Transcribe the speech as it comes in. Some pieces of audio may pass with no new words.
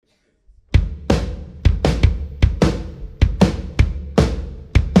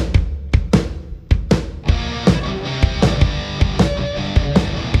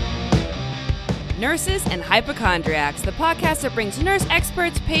Nurses and Hypochondriacs, the podcast that brings nurse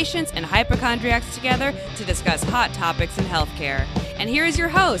experts, patients, and hypochondriacs together to discuss hot topics in healthcare. And here is your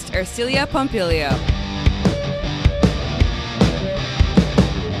host, Ercilia Pompilio.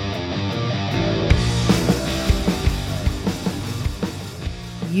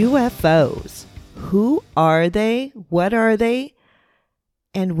 UFOs. Who are they? What are they?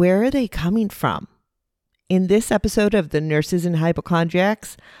 And where are they coming from? In this episode of the Nurses and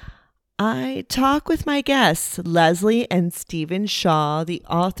Hypochondriacs, I talk with my guests, Leslie and Stephen Shaw, the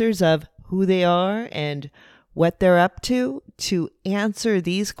authors of Who They Are and What They're Up to answer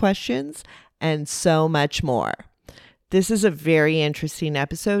these questions and so much more. This is a very interesting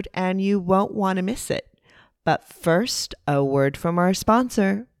episode and you won't want to miss it. But first, a word from our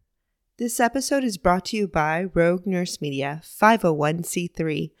sponsor. This episode is brought to you by Rogue Nurse Media,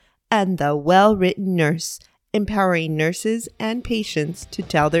 501c3, and The Well-Written Nurse, empowering nurses and patients to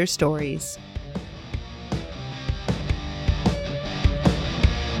tell their stories.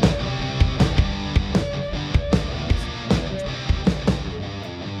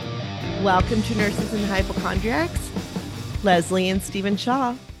 Welcome to Nurses and Hypochondriacs, Leslie and Stephen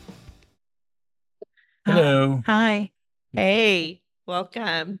Shaw. Hello. Hi. Hey,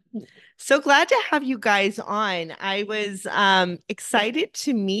 welcome. So glad to have you guys on. I was excited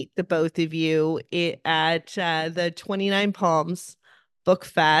to meet the both of you at the 29 Palms Book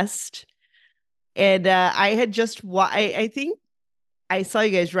Fest. And I had just, I think I saw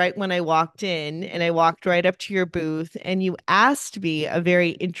you guys right when I walked in, and I walked right up to your booth and you asked me a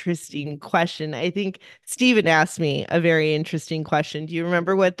very interesting question. I think Stephen asked me a very interesting question. Do you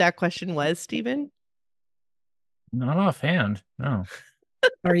remember what that question was, Stephen? Not offhand, no.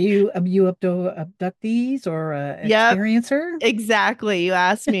 Are you up to abductees or Yep, experiencer? exactly. You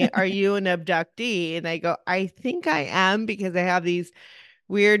asked me, are you an abductee? And I go, I think I am, because I have these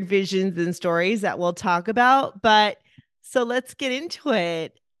weird visions and stories that we'll talk about. But so let's get into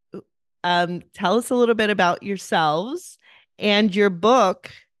it. Tell us a little bit about yourselves and your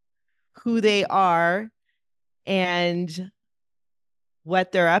book, Who They Are and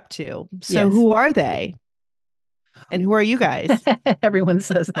What They're Up to. So Yes. Who are they? And who are you guys? Everyone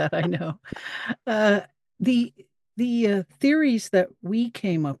says that, I know. The theories that we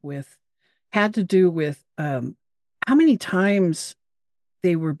came up with had to do with how many times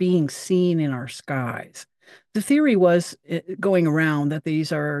they were being seen in our skies. The theory was going around that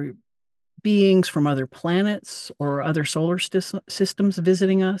these are beings from other planets or other solar systems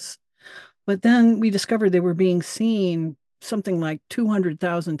visiting us. But then we discovered they were being seen something like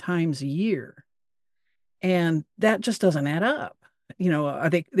 200,000 times a year. And that just doesn't add up. You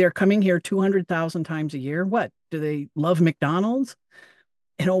know, they're coming here 200,000 times a year? What, do they love McDonald's?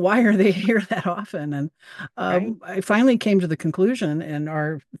 You know, why are they here that often? And Right. I finally came to the conclusion, and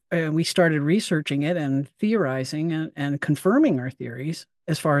we started researching it and theorizing and confirming our theories,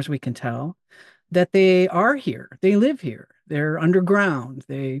 as far as we can tell, that they are here. They live here. They're underground.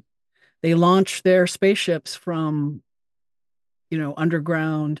 They launch their spaceships from,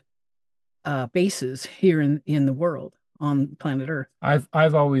 underground bases here in the world on planet Earth.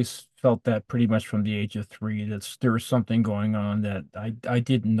 I've always felt that pretty much from the age of 3, that there was something going on that I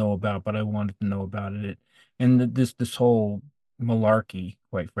didn't know about, but I wanted to know about it. And this whole malarkey,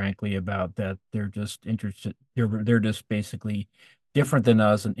 quite frankly, about that they're just interested, they're just basically different than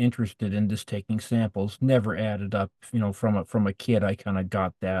us and interested in just taking samples, never added up. From a kid, I kind of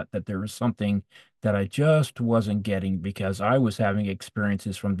got that there was something that I just wasn't getting, because I was having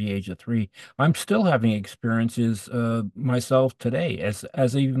experiences from the age of 3. I'm still having experiences myself today,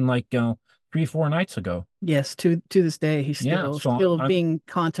 as even like 3-4 nights ago. Yes, to this day, he's Yeah, still being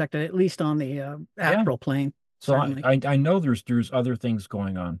contacted, at least on the astral plane. So certainly. I know there's other things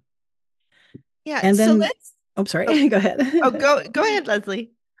going on. Yeah. And so then, let's, I'm sorry, go ahead. go ahead, Leslie.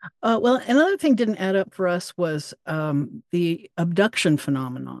 Well, another thing didn't add up for us was the abduction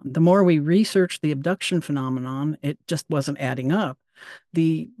phenomenon. The more we researched the abduction phenomenon, it just wasn't adding up.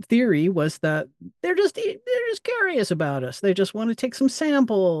 The theory was that they're just curious about us. They just want to take some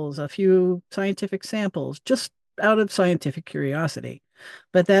samples, a few scientific samples, just out of scientific curiosity.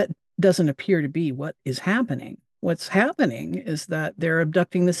 But that doesn't appear to be what is happening. What's happening is that they're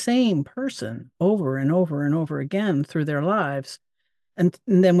abducting the same person over and over and over again through their lives. And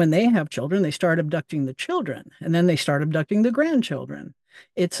then when they have children, they start abducting the children, and then they start abducting the grandchildren.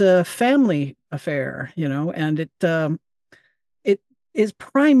 It's a family affair, and it is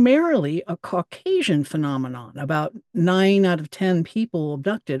primarily a Caucasian phenomenon. About 9 out of 10 people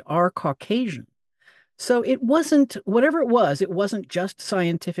abducted are Caucasian. So it wasn't, whatever it wasn't just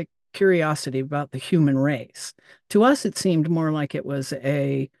scientific curiosity about the human race. To us, it seemed more like it was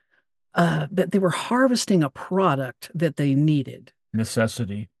a that they were harvesting a product that they needed.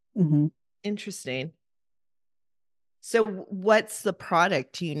 Necessity. Mm-hmm. Interesting. So what's the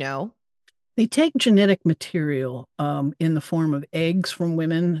product? Do you know? They take genetic material in the form of eggs from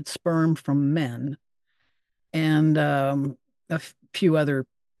women, sperm from men, and few other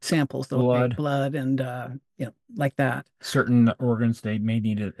samples. They'll take Blood. blood and like that. Certain organs they may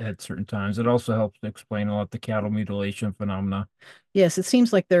need it at certain times. It also helps to explain a lot the cattle mutilation phenomena. Yes, it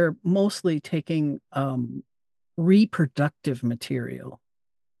seems like they're mostly taking reproductive material.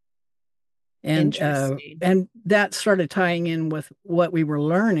 Interesting. And that started tying in with what we were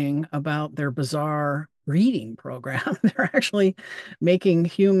learning about their bizarre breeding program. They're actually making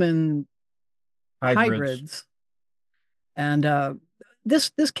human hybrids. And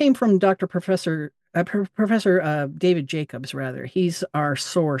this came from Professor David Jacobs, rather. He's our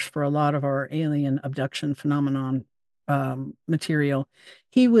source for a lot of our alien abduction phenomenon material.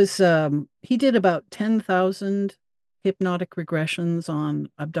 He did about 10,000 hypnotic regressions on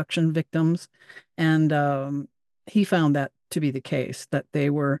abduction victims, and he found that to be the case, that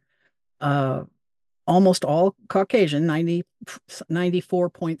they were almost all Caucasian,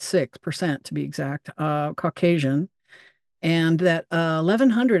 94.6% to be exact, Caucasian, and that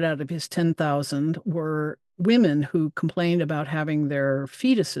 1,100 out of his 10,000 were women who complained about having their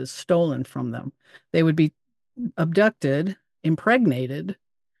fetuses stolen from them. They would be abducted, impregnated,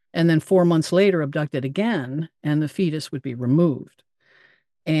 and then 4 months later abducted again, and the fetus would be removed.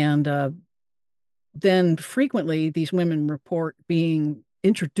 And then frequently these women report being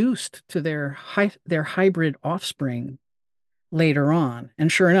introduced to their hybrid offspring later on. And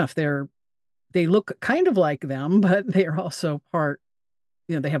sure enough, they look kind of like them, but they are also part,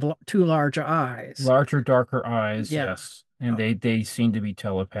 they have two large eyes. Larger, darker eyes, Yeah. yes. And they seem to be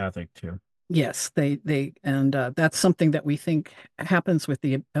telepathic too. Yes, and that's something that we think happens with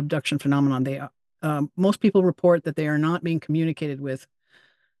the abduction phenomenon. Most people report that they are not being communicated with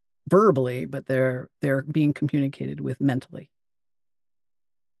verbally, but they're being communicated with mentally.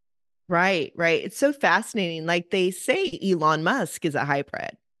 Right, right. It's so fascinating. Like they say Elon Musk is a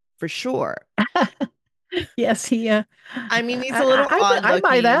hybrid for sure. Yes, he I mean, he's a little odd I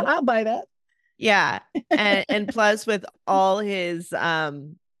buy that. looking. I'll buy that. Yeah. And plus with all his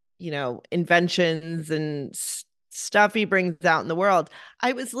inventions and stuff he brings out in the world.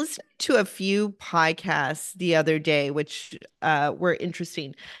 I was listening to a few podcasts the other day which were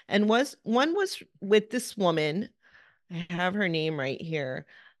interesting. And one was with this woman. I have her name right here.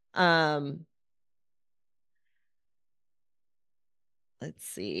 Let's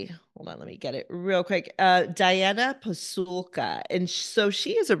see. Hold on, let me get it real quick. Diana Pasulka. And so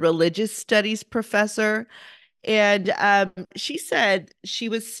she is a religious studies professor. And she said she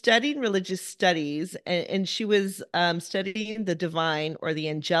was studying religious studies and she was studying the divine or the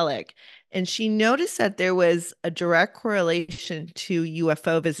angelic. And she noticed that there was a direct correlation to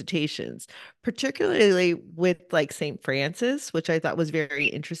UFO visitations, particularly with like St. Francis, which I thought was very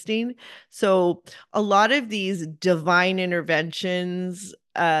interesting. So a lot of these divine interventions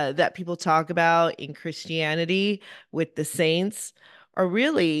that people talk about in Christianity with the saints are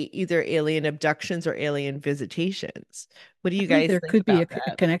really either alien abductions or alien visitations. What do you guys There think could be about a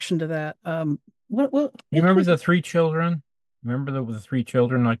that? connection to that. You remember the three children? Remember the three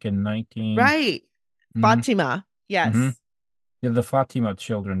children like in 19 Right. Fatima. Mm-hmm. Yes. Yeah, the Fatima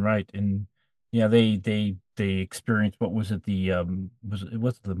children, right? And yeah, they experienced, what was it, was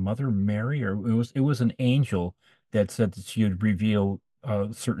it the Mother Mary, or it was an angel that said that she would reveal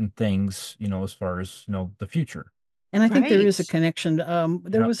certain things, as far as the future. And I think there is a Right. connection.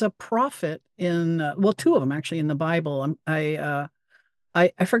 There Yep. was a prophet in, well, two of them actually in the Bible. I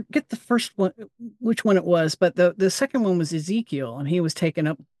forget the first one, which one it was, but the second one was Ezekiel, and he was taken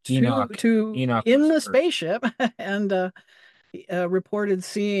up Enoch. Enoch in was the first. spaceship and reported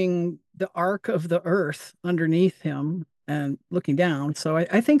seeing the arc of the earth underneath him and looking down. So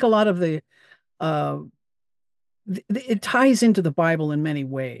I think a lot of uh, it ties into the Bible in many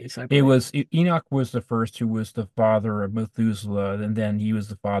ways. I believe. Enoch was the first, who was the father of Methuselah, and then he was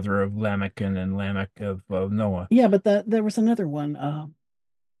the father of Lamech, and Lamech of Noah. Yeah, but there was another one.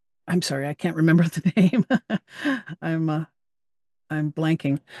 I'm sorry, I can't remember the name. I'm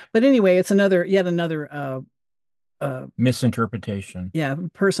blanking. But anyway, it's yet another Misinterpretation. yeah,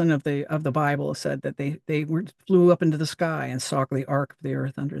 person of the Bible said that they flew up into the sky and saw the arc of the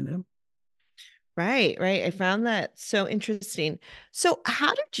earth under them. Right, right. I found that so interesting. So,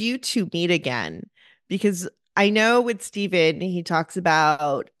 how did you two meet again? Because I know with Stephen, he talks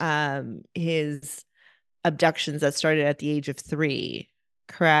about his abductions that started at the age of 3,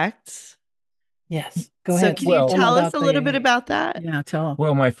 correct? Yes. Go So ahead. can you Well, tell us a little bit about that? Yeah, tell.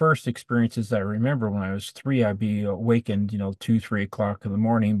 well, my first experiences I remember when I was three, I'd be awakened, 2, 3 o'clock in the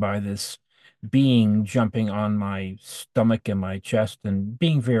morning by this being jumping on my stomach and my chest and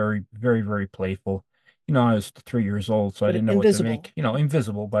being very, very, very playful. I was 3 years old, so I But didn't know what to invisible. make,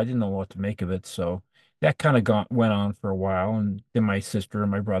 invisible, but I didn't know what to make of it. So that kind of went on for a while. And then my sister and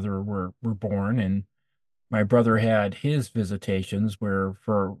my brother were born, and my brother had his visitations where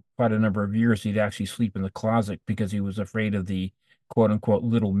for quite a number of years he'd actually sleep in the closet because he was afraid of the quote unquote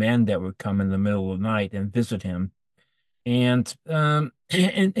little men that would come in the middle of the night and visit him. And and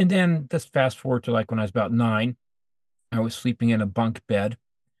then let's fast forward to like when I was about 9, I was sleeping in a bunk bed.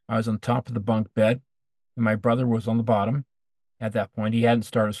 I was on top of the bunk bed, and my brother was on the bottom. At that point, he hadn't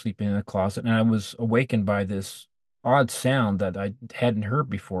started sleeping in the closet, and I was awakened by this odd sound that I hadn't heard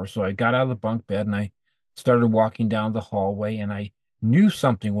before. So I got out of the bunk bed and I started walking down the hallway, and I knew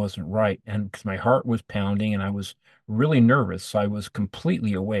something wasn't right, and because my heart was pounding and I was really nervous. So I was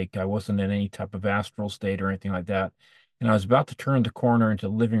completely awake. I wasn't in any type of astral state or anything like that. And I was about to turn the corner into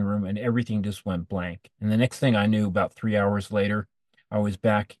the living room, and everything just went blank. And the next thing I knew, about 3 hours later, I was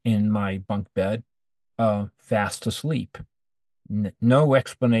back in my bunk bed, fast asleep. No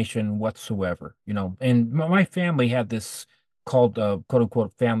explanation whatsoever, And my family had this called quote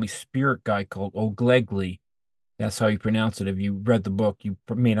unquote family spirit guide called O'Glegley. That's how you pronounce it. If you read the book, you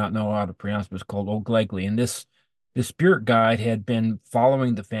may not know how to pronounce it, but it's called O'Glegley. And this spirit guide had been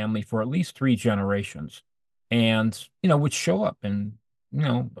following the family for at least 3 generations, and would show up and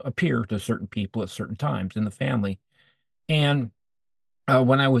appear to certain people at certain times in the family. And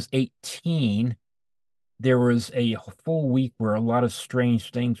when I was 18, there was a full week where a lot of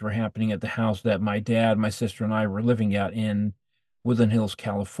strange things were happening at the house that my dad, my sister, and I were living at in Woodland Hills,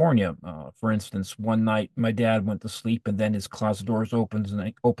 California. For instance, one night my dad went to sleep, and then his closet doors opened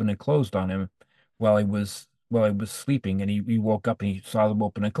and closed on him while he was sleeping, and he woke up and he saw them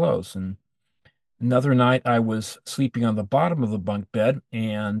open and close. And another night I was sleeping on the bottom of the bunk bed,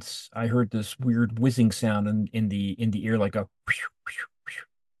 and I heard this weird whizzing sound in the ear, like a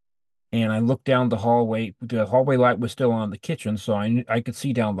and I looked down the hallway. The hallway light was still on the kitchen, so I could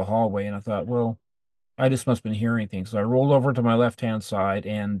see down the hallway. And I thought, well, I just must have been hearing things. So I rolled over to my left-hand side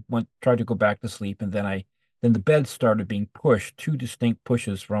and tried to go back to sleep. And then the bed started being pushed, two distinct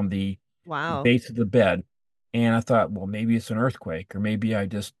pushes from the Wow. base of the bed. And I thought, well, maybe it's an earthquake, or maybe I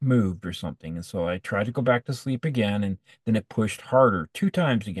just moved or something. And so I tried to go back to sleep again, and then it pushed harder 2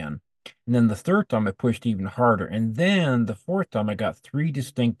 times again. And then the third time it pushed even harder. And then the fourth time I got 3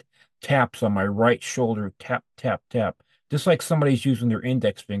 distinct taps on my right shoulder, tap, tap, tap, just like somebody's using their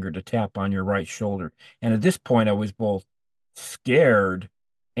index finger to tap on your right shoulder. And at this point, I was both scared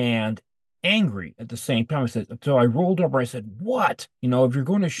and angry at the same time. So I rolled over. I said, "What? If you're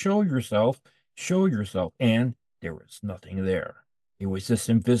going to show yourself, show yourself." And there was nothing there. It was just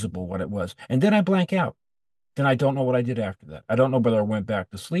invisible what it was. And then I blank out. Then I don't know what I did after that. I don't know whether I went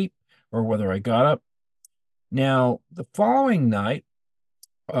back to sleep or whether I got up. Now, the following night,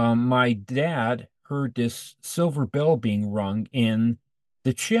 my dad heard this silver bell being rung in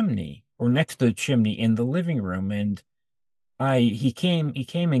the chimney or next to the chimney in the living room. And he came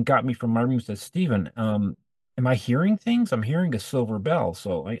and got me from my room and said, "Stephen, am I hearing things? I'm hearing a silver bell."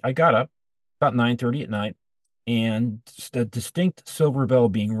 So I got up about 9:30 at night, and a distinct silver bell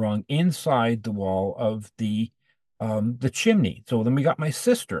being rung inside the wall of the chimney. So then we got my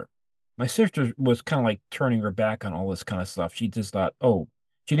sister. My sister was kind of like turning her back on all this kind of stuff. She just thought, oh,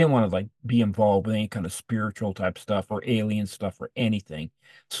 she didn't want to like be involved with any kind of spiritual type stuff or alien stuff or anything.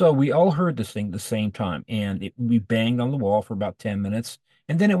 So we all heard this thing at the same time, and we banged on the wall for about 10 minutes,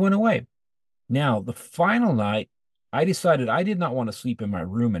 and then it went away. Now, the final night, I decided I did not want to sleep in my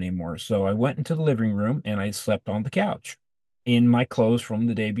room anymore. So I went into the living room and I slept on the couch in my clothes from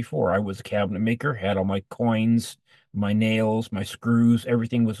the day before. I was a cabinet maker, had all my coins, my nails, my screws,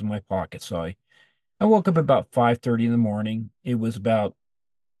 everything was in my pocket. So I woke up about 5:30 in the morning. It was about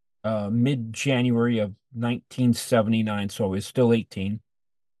mid-January of 1979, so I was still 18.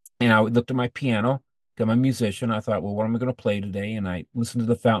 And I looked at my piano, I'm a musician. I thought, well, what am I going to play today? And I listened to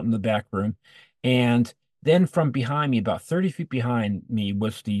the fountain in the back room. And then from behind me, about 30 feet behind me,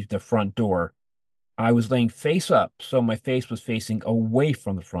 was the front door. I was laying face up, so my face was facing away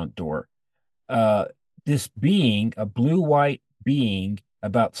from the front door. Uh, this being, a blue-white being,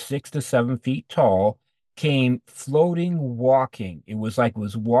 about 6 to 7 feet tall, came floating, walking. It was like it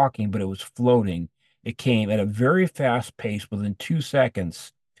was walking, but it was floating. It came at a very fast pace within 2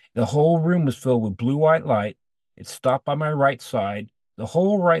 seconds. The whole room was filled with blue-white light. It stopped by my right side. The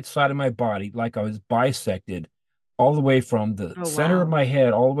whole right side of my body, like I was bisected, all the way from the Oh, center of wow. my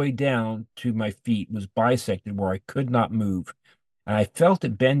head all the way down to my feet was bisected where I could not move. And I felt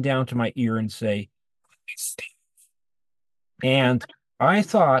it bend down to my ear and say, "Stay." And I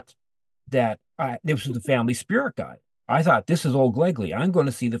thought that this was the family spirit guide. I thought, this is old Glegley. I'm going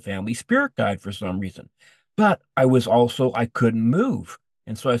to see the family spirit guide for some reason. But I couldn't move.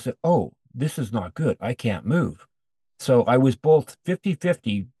 And so I said, oh, this is not good. I can't move. So I was both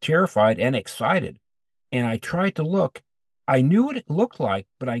 50-50, terrified and excited. And I tried to look. I knew what it looked like,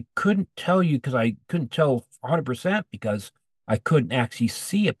 but I couldn't tell you because I couldn't tell 100% because I couldn't actually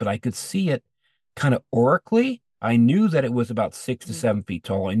see it, but I could see it kind of aurically. I knew that it was about 6 to 7 feet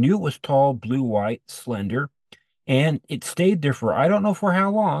tall. I knew it was tall, blue, white, slender, and it stayed there for I don't know for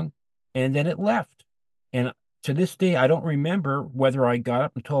how long, and then it left. And to this day, I don't remember whether I got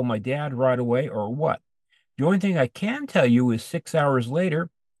up and told my dad right away or what. The only thing I can tell you is 6 hours later,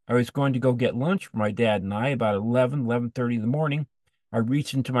 I was going to go get lunch for my dad and I about 11:30 in the morning. I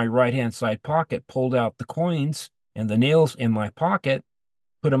reached into my right-hand side pocket, pulled out the coins and the nails in my pocket,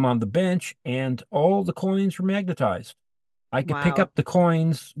 put them on the bench, and all the coins were magnetized. I could pick Wow. up the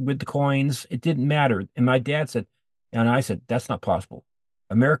coins with the coins. It didn't matter. And my dad said, and I said, that's not possible.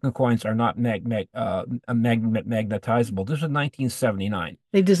 American coins are not magnetizable. This was 1979.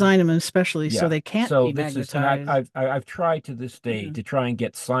 They design them especially so Yeah. they can't So be this is, and magnetized. I've tried to this day Yeah. to try and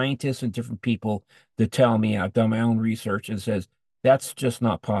get scientists and different people to tell me. I've done my own research and says that's just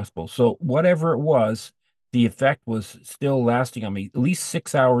not possible. So whatever it was, the effect was still lasting on me at least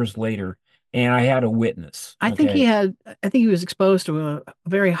 6 hours later, and I had a witness. Okay, I think he was exposed to a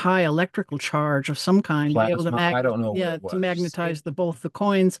very high electrical charge of some kind, be able to plasma. I don't know what yeah, it to was. magnetize both the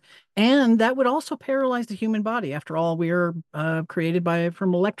coins, and that would also paralyze the human body. After all, we are created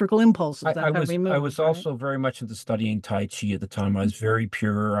from electrical impulses. That's how we I move, was right? also very much into studying Tai Chi at the time. I was very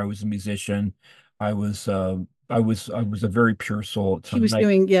pure. I was a musician. I was I was a very pure soul at the He time. was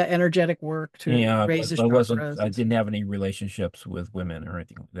doing, yeah, energetic work to Yeah, raise his I wasn't. chakras. I didn't have any relationships with women or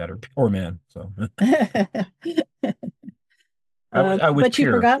anything like that, or men. So I was But you've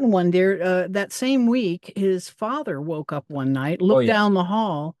pure. forgotten one, dear. That same week, his father woke up one night, Oh looked yeah, down the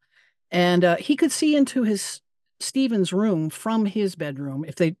hall, and he could see into his Stephen's room from his bedroom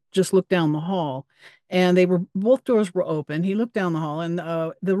if they just looked down the hall. And they were both doors were open. He looked down the hall, and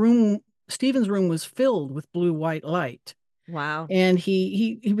Stephen's room was filled with blue white light. Wow. And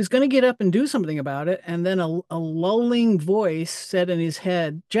he was going to get up and do something about it, and then a lulling voice said in his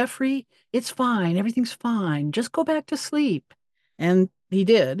head, "Jeffrey, it's fine. Everything's fine. Just go back to sleep." And he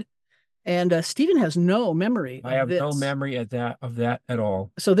did. And Stephen has no memory I of have no this. memory of that at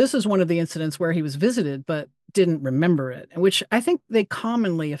all. So this is one of the incidents where he was visited but didn't remember it, which I think they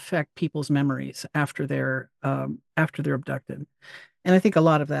commonly affect people's memories after they're abducted. And I think a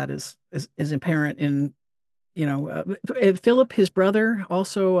lot of that is apparent in, Philip, his brother,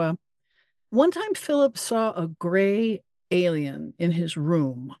 also. One time, Philip saw a gray alien in his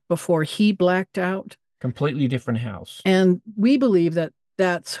room before he blacked out, Completely different house. and we believe that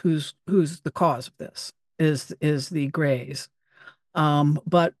that's who's the cause of this is the grays.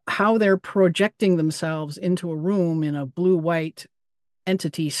 But how they're projecting themselves into a room in a blue-white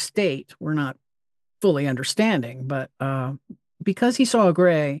entity state, we're not fully understanding. But because he saw a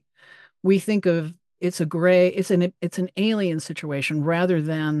gray, we think of it's an alien situation rather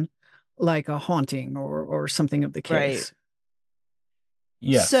than like a haunting or something of the Right. case.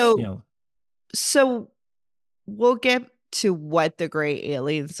 Yes, you So, know, so we'll get to what the gray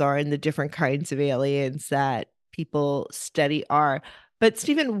aliens are and the different kinds of aliens that people study are. But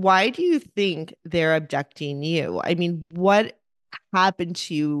Stephen, why do you think they're abducting you? I mean, what happened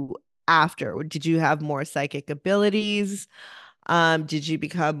to you after? Did you have more psychic abilities? Did you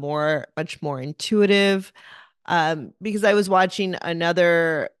become much more intuitive? Because I was watching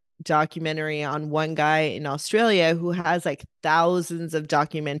another documentary on one guy in Australia who has like thousands of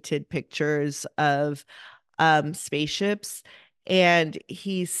documented pictures of spaceships. And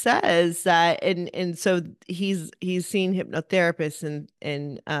he says that, and so he's seen hypnotherapists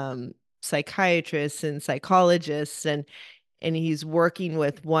and psychiatrists and psychologists, and he's working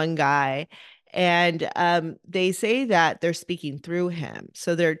with one guy, and they say that they're speaking through him,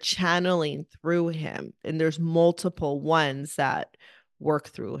 so they're channeling through him, and there's multiple ones that work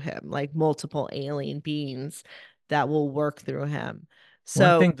through him, like multiple alien beings that will work through him.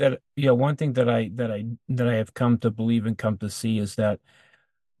 So one thing that I have come to believe and come to see is that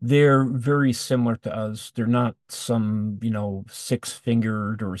they're very similar to us. They're not some,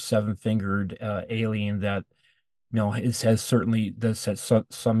 six-fingered or seven-fingered alien that,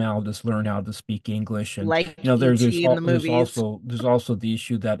 somehow just learned how to speak English. And, like ET in the movies. there's also the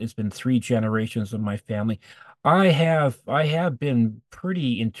issue that it's been 3 generations of my family. I have been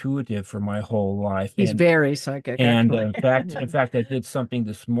pretty intuitive for my whole life, He's very psychic, and actually. in fact, I did something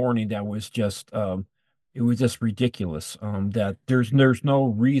this morning that was just it was just ridiculous. That there's no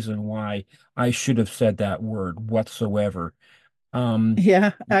reason why I should have said that word whatsoever. Um,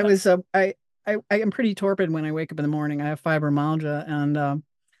 Yeah, I was I am pretty torpid when I wake up in the morning. I have fibromyalgia, and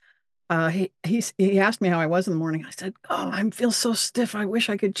he asked me how I was in the morning. I said, "Oh, I feel so stiff. I wish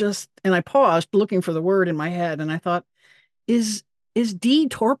I could just." And I paused, looking for the word in my head, and I thought, "Is is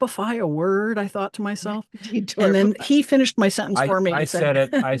detorpify a word?" I thought to myself, and then he finished my sentence I for me I and said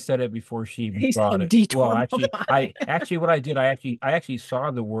said, it I said it before she even "He brought said it. Well, detorpify." actually what I did, I actually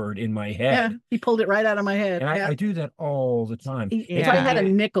saw the word in my Yeah, head, he pulled it right out of my head. and Yeah. I do that all the time. If It I can had a Yeah.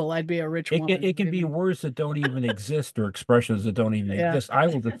 be nickel, I'd be a rich woman. it can be words that don't even exist or expressions that don't even Yeah. exist. I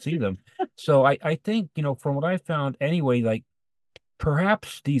will just see them. So I think, from what I found anyway, like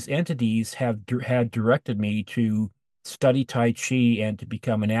perhaps these entities had directed me to study Tai Chi and to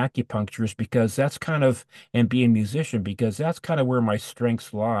become an acupuncturist because that's kind of, and be a musician because that's kind of where my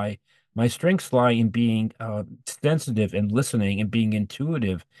strengths lie. My strengths lie in being sensitive and listening and being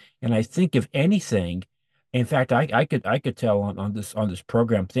intuitive. And I think if anything, in fact, I could tell on this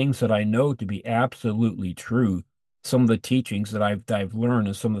program things that I know to be absolutely true. Some of the teachings that I've learned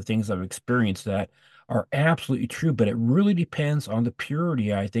and some of the things I've experienced that are absolutely true, but it really depends on the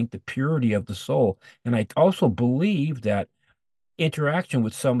purity, I think, the purity of the soul. And I also believe that interaction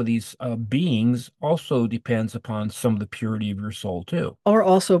with some of these beings also depends upon some of the purity of your soul, too. Or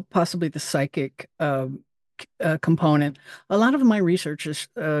also possibly the psychic component. A lot of my research is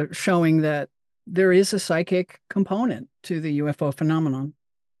showing that there is a psychic component to the UFO phenomenon.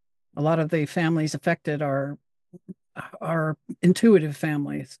 A lot of the families affected are intuitive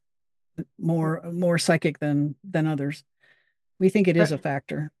families, more psychic than others. We think it is a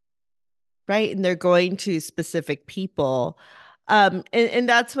factor. Right. And they're going to specific people. And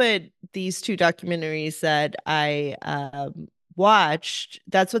that's what these two documentaries that I watched,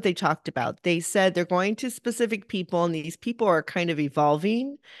 that's what they talked about. They said they're going to specific people, and these people are kind of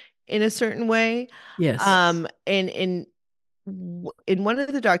evolving in a certain way. Yes. And in one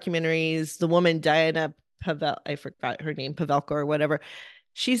of the documentaries, the woman Diana Pavel, I forgot her name, Pavelka or whatever,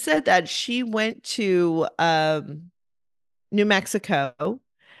 she said that she went to New Mexico,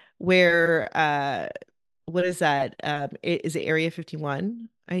 where what is that? Is it Area 51,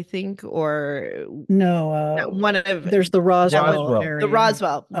 I think, or No, one of there's the Roswell Roswell. the area.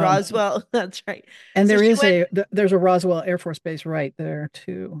 Roswell, that's right. And So there she is went there's a Roswell Air Force Base right there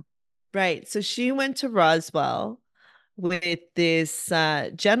too. right. So she went to Roswell with this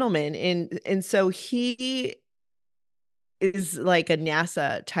gentleman, and so he is like a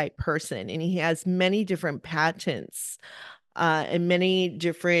NASA type person, and he has many different patents and many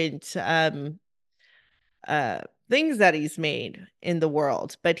different uh things that he's made in the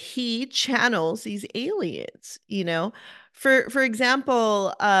world, but he channels these aliens, for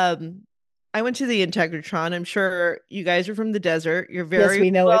example. I went to the Integratron. I'm sure you guys are from the desert. You're Yes, very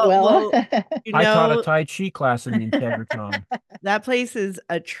we know it well, well. you I taught a know Tai Chi class in the Integratron. that place is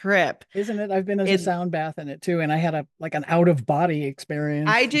a trip. Isn't it? I've been as a it sound bath in it too, and I had a like an out of body experience.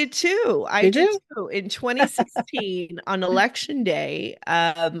 I did too. Did you? In 2016 on election day.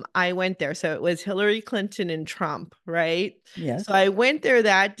 I went there. So it was Hillary Clinton and Trump, right? Yes. So I went there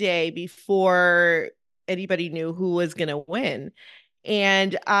that day before anybody knew who was going to win.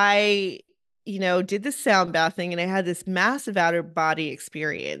 And I, did the sound bath thing, and I had this massive outer body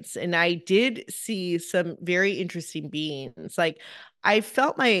experience. And I did see some very interesting beings. Like I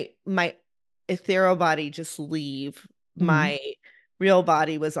felt my ethereal body just leave Mhm. my real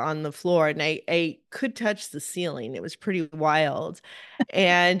body was on the floor, and I could touch the ceiling. It was pretty wild.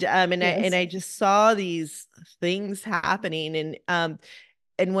 And Yes. I just saw these things happening.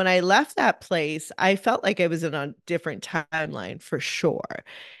 And when I left that place, I felt like I was in a different timeline for sure.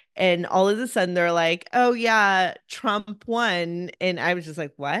 And all of a sudden they're like, "Oh yeah, Trump won." And I was just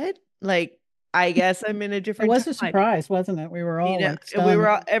like, "What?" Like, I guess I'm in a It different was a timeline. surprise, wasn't it? We were all like And we were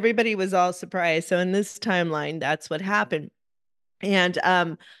stunned. all, everybody was all surprised. So in this timeline, that's what happened. And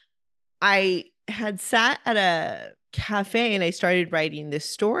I had sat at a cafe, and I started writing this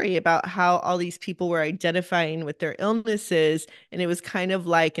story about how all these people were identifying with their illnesses, and it was kind of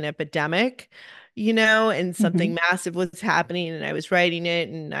like an epidemic, and Mhm. something massive was happening. And I was writing it,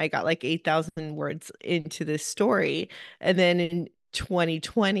 and I got like 8,000 words into this story. And then in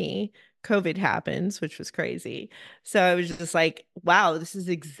 2020, COVID happens, which was crazy. So I was just like, wow, this is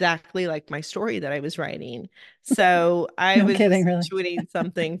exactly like my story that I was writing. So I No was kidding, just really. intuiting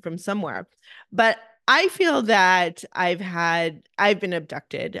something from somewhere. But I feel that I've been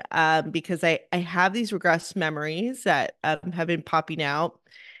abducted because I have these regressed memories that have been popping out,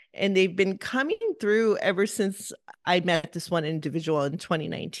 and they've been coming through ever since I met this one individual in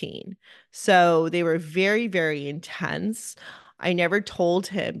 2019. So they were very, very intense. I never told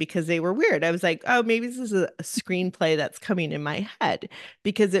him because they were weird. I was like, oh, maybe this is a screenplay that's coming in my head,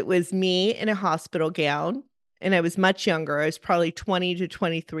 because it was me in a hospital gown and I was much younger. I was probably 20 to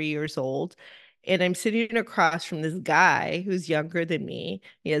 23 years old. And I'm sitting across from this guy who's younger than me.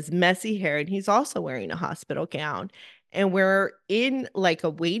 He has messy hair and he's also wearing a hospital gown. And we're in like a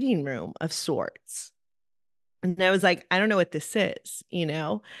waiting room of sorts. And I was like, I don't know what this is, you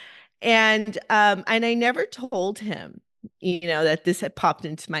know? And I never told him, you know, that this had popped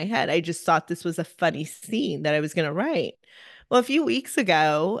into my head. I just thought this was a funny scene that I was going to write. Well, a few weeks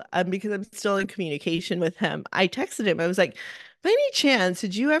ago, because I'm still in communication with him, I texted him. I was like, by any chance,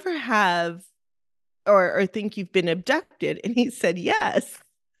 did you ever have or think you've been abducted? And he said, yes.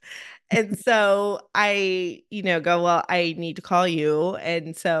 And so I, you know, go, well, I need to call you.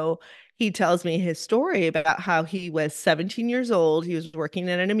 And so he tells me his story about how he was 17 years old. He was working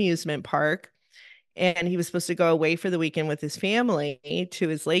at an amusement park and he was supposed to go away for the weekend with his family to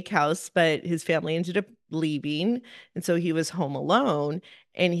his lake house, but his family ended up leaving. And so he was home alone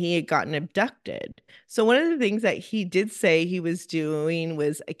and he had gotten abducted. So one of the things that he did say he was doing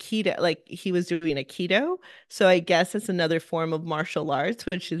was Aikido, like he was doing Aikido. So I guess it's another form of martial arts,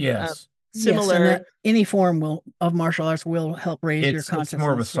 which is Yes. Yes, and similar. that any form of martial arts will help raise your consciousness. It's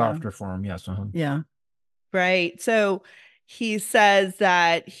more of a Yeah. softer form. Yes. Yeah. Right. So he says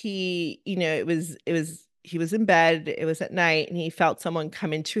that he, you know, he was in bed, it was at night, and he felt someone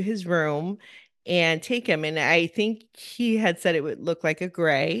come into his room and take him. And I think he had said it would look like a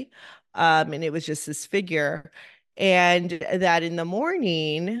gray, and it was just this figure. And that in the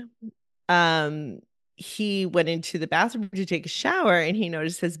morning, um, he went into the bathroom to take a shower and he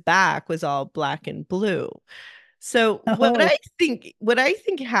noticed his back was all black and blue. So Oh. what I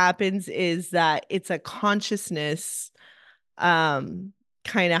think happens is that it's a consciousness kind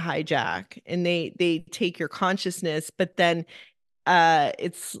of hijack, and they take your consciousness, but then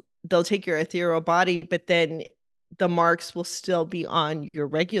it's they'll take your ethereal body, but then the marks will still be on your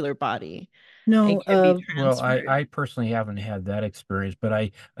regular body No, and can be Well, transferred. I personally haven't had that experience,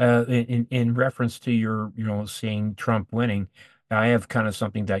 but in reference to your, seeing Trump winning, I have kind of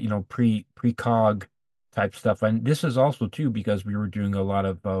something that, precog type stuff. And this is also too because we were doing a lot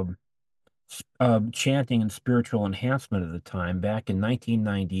of chanting and spiritual enhancement at the time. Back in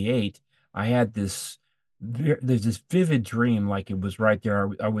 1998, I had there's this vivid dream, like it was right there.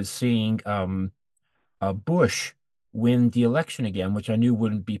 I was seeing Bush win the election again, which I knew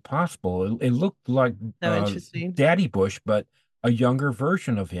wouldn't be possible. It looked like So interesting. Daddy Bush, but a younger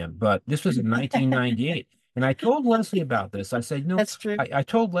version of him. But this was in 1998. And I told Leslie about this. I said, no, That's true. I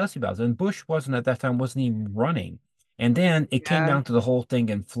told Leslie about this. And Bush wasn't at that time, wasn't even running. And then it came Yeah. down to the whole thing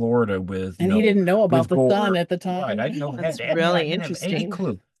in Florida with, and he didn't know about with the Gore. sun at the time. Right. I didn't know. That's I really didn't have any interesting.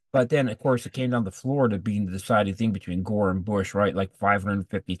 clue. But then, of course, it came down to Florida being the deciding thing between Gore and Bush, right? Like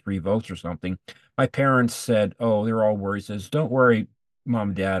 553 votes or something. My parents said, "Oh, they're all worried." Says, "Don't worry, Mom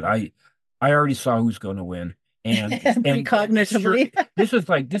and Dad. I already saw who's going to win." And Precognitively. sure, this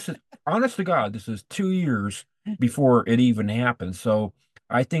is honest to God, this is 2 years before it even happened. So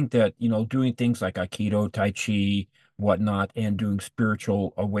I think that, doing things like Aikido, Tai Chi, whatnot, and doing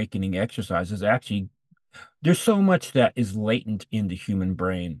spiritual awakening exercises actually there's so much that is latent in the human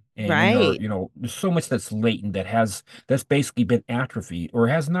brain and Right. there's so much that's latent that's basically been atrophied or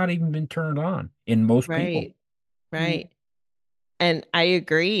has not even been turned on in most people. Right. And I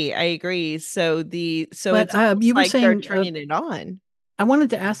agree. I agree. So But it's almost you were like they're saying turning it on. I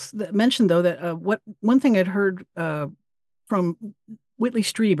wanted to mention though that one thing I'd heard from Whitley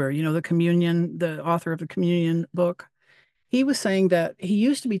Strieber, the author of the Communion book, he was saying that he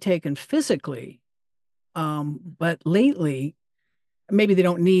used to be taken physically, but lately maybe they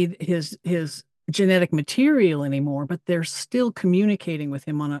don't need his genetic material anymore, but they're still communicating with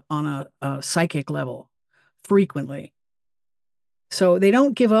him on a psychic level frequently. So they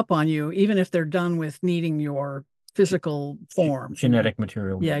don't give up on you, even if they're done with needing your physical form, Genetic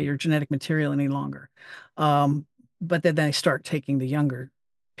material. Yeah, your genetic material any longer. But then they start taking the younger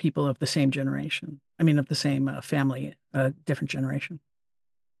people of the same generation. I mean, of the same family, different generation.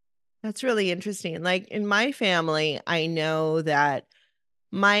 That's really interesting. Like in my family, I know that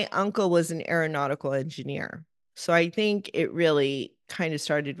my uncle was an aeronautical engineer. So I think it really kind of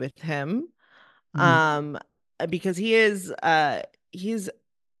started with him. Mhm. Because he's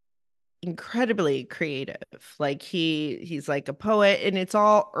incredibly creative. Like he's like a poet, and it's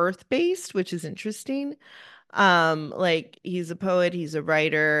all earth-based, which is interesting. Like he's a poet, he's a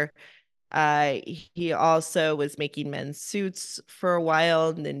writer. He also was making men's suits for a while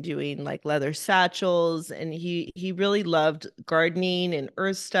and then doing like leather satchels. And he really loved gardening and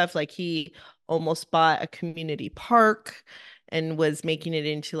earth stuff. Like he almost bought a community park and was making it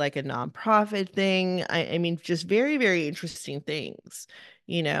into like a nonprofit thing. I mean, just very, very interesting things,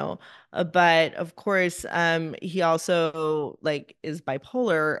 you know. But of course, he also like is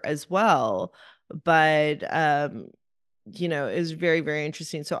bipolar as well. But is very, very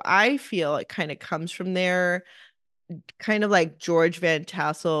interesting. So I feel it kind of comes from there, kind of like George Van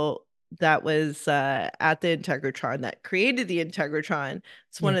Tassel that was at the Integratron that created the Integratron.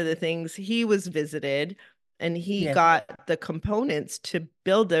 It's one Yeah. of the things he was visited and he Yes. got the components to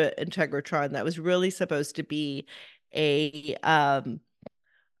build the Integratron that was really supposed to be a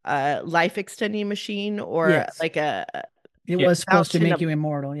life extending machine or Yes. like It Yeah. was supposed to fountain make of you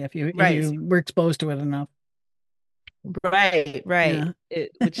immortal if you right. were exposed to it enough. Right, right. Yeah.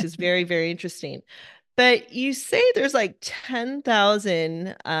 Which is very, very interesting. But you say there's like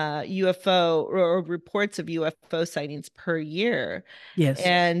 10,000 UFO or reports of UFO sightings per year, Yes.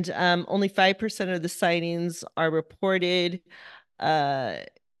 and only 5% of the sightings are reported. Uh,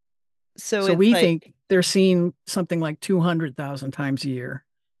 so So it's we like, think they're seen something like 200,000 times a year.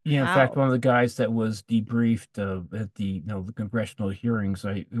 Yeah, in fact, wow. one of the guys that was debriefed at the the congressional hearings,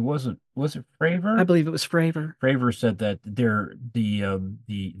 was it I Fravor? believe it was Fravor. Fravor said that the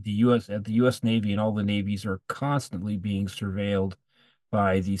U.S. Navy and all the navies are constantly being surveilled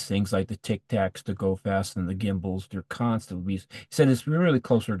by these things like the Tic Tacs to go fast and the gimbals. They're constantly. He said it's really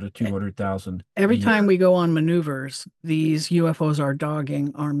closer to 200,000 a Every time year. we go on maneuvers, these UFOs are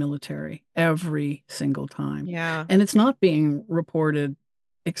dogging our military every single time. Yeah. And it's not being reported,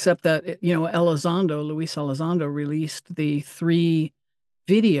 except that, Luis Elizondo released the 3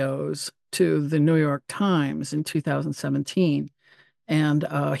 videos to the New York Times in 2017. And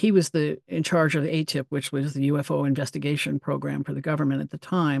he was in charge of the ATIP, which was the UFO investigation program for the government at the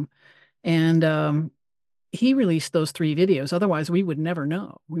time. And he released those 3 videos. Otherwise, we would never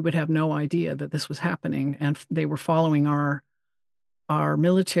know. We would have no idea that this was happening, and they were following our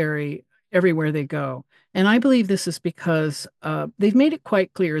military everywhere they go. And I believe this is because they've made it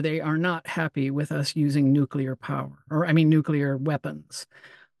quite clear they are not happy with us using nuclear power, or I mean nuclear weapons.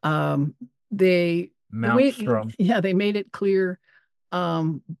 Um, they the way Malmstrom. Yeah, they made it clear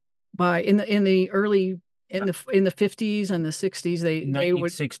um, by in the early in the 50s and the 60s they would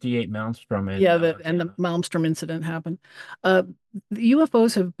 1968 Maelstrom in yeah, and the Montana. Malmstrom incident happened. The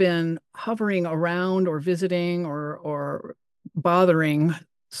UFOs have been hovering around or visiting or bothering,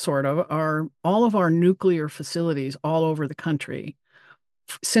 sort of, all of our nuclear facilities all over the country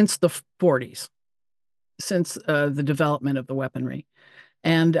since the 40s, since the development of the weaponry,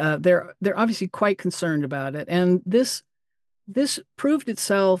 and they're obviously quite concerned about it. And this proved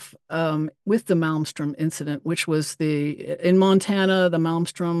itself with the Malmstrom incident, which was in Montana, the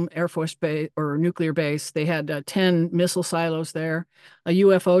Malmstrom Air Force Base or nuclear base. They had 10 missile silos there. A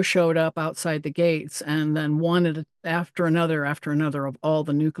UFO showed up outside the gates, and then one after another of all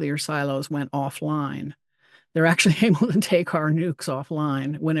the nuclear silos went offline. They're actually able to take our nukes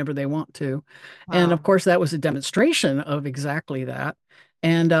offline whenever they want to. And of Wow. course, that was a demonstration of exactly that.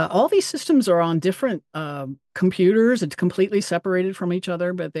 And all these systems are on different computers. It's completely separated from each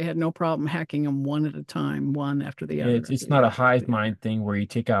other, but they had no problem hacking them one at a time, one after the other. It's not a hive mind thing where you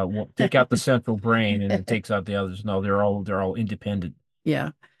take out the central brain and it takes out the others. No, they're all independent.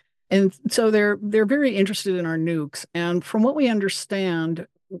 Yeah. And so they're very interested in our nukes. And from what we understand,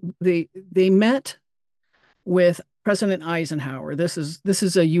 they met with President Eisenhower. This is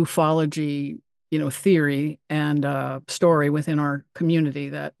a ufology, theory and story within our community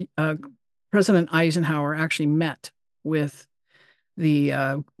that President Eisenhower actually met with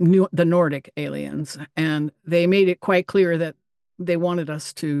the Nordic aliens, and they made it quite clear that they wanted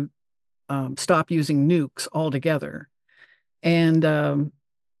us to stop using nukes altogether. And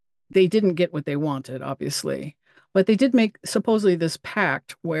they didn't get what they wanted, obviously, but they did make supposedly this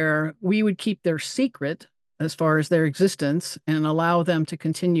pact where we would keep their secret as far as their existence and allow them to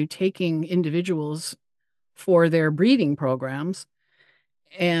continue taking individuals for their breeding programs.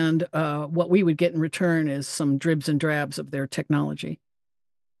 And what we would get in return is some dribs and drabs of their technology.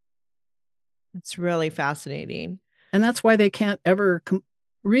 It's really fascinating. And that's why they can't ever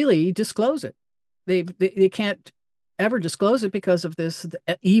really disclose it. They can't ever disclose it because of this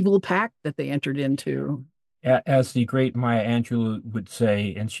evil pact that they entered into. As the great Maya Angelou would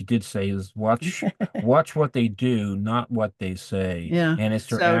say, and she did say, is watch what they do, not what they say. Yeah. And it's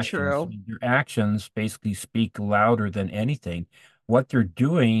their So actions. true. Their actions basically speak louder than anything. What they're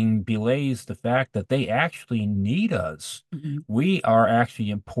doing belays the fact that they actually need us. Mhm. We are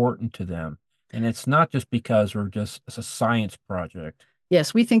actually important to them. And it's not just because it's a science project.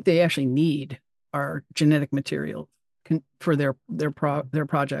 Yes, we think they actually need our genetic material for their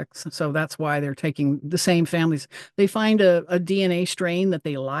projects. So that's why they're taking the same families. They find a DNA strain that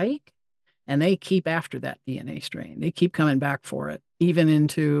they like, and they keep after that DNA strain. They keep coming back for it, even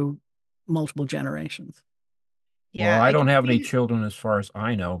into multiple generations. Well, Yeah, I I don't can have any see, children as far as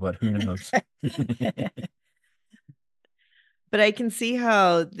I know, but who knows? but I can see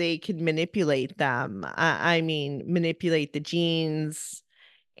how they could manipulate them. I mean, manipulate the genes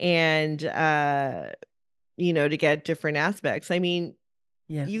and to get different aspects. I mean,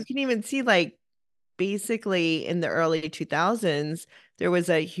 you Yes. can even see like basically in the early 2000s, there was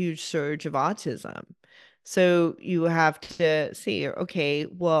a huge surge of autism. So you have to see, okay,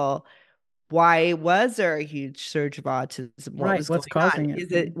 well, why was there a huge surge of autism? What Right. was What's going on? causing it?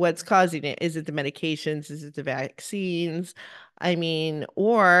 Is it what's causing it? Is it the medications? Is it the vaccines? I mean,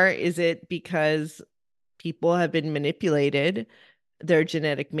 or is it because people have been manipulated? Their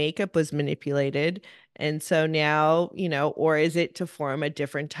genetic makeup was manipulated. And so now, or is it to form a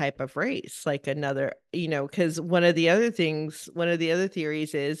different type of race, like another, because one of the other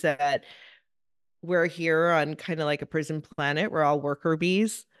theories is that we're here on kind of like a prison planet. We're all worker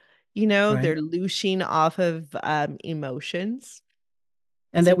bees. Right. They're looshing off of emotions.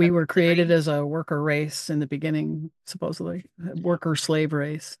 And It's that we another were created theory. as a worker race in the beginning, supposedly, a worker slave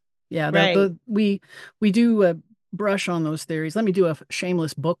race. Yeah, Right. we do brush on those theories. Let me do a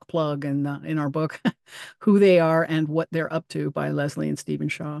shameless book plug in our book, "Who They Are and What They're Up to" by Leslie and Stephen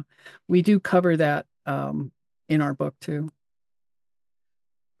Shaw. We do cover that in our book too.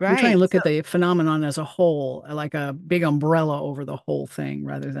 We try and Right. look So at the phenomenon as a whole, like a big umbrella over the whole thing,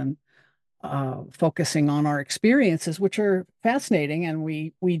 rather than focusing on our experiences, which are fascinating. And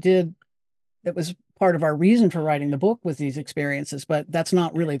we did that was part of our reason for writing the book was these experiences, but that's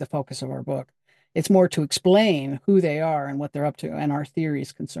not really the focus of our book. It's more to explain who they are and what they're up to and our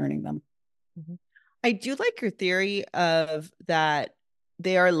theories concerning them. Mhm. I do like your theory of that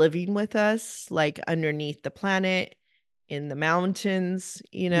they are living with us, like underneath the planet, in the mountains,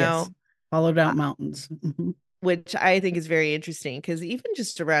 Yes. Hollowed uh, out mountains. Mhm. which I think is very interesting because even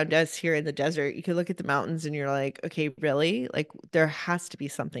just around us here in the desert, you can look at the mountains and you're like, okay, really? Like there has to be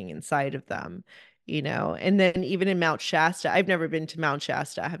something inside of them. And then even in Mount Shasta, I've never been to Mount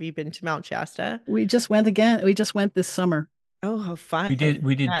Shasta. Have you been to Mount Shasta? We just went again. We just went this summer Oh, how We did fun.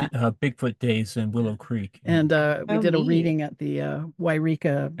 we did Yeah. Bigfoot days in Willow Creek. and we Oh, did a neat. reading at the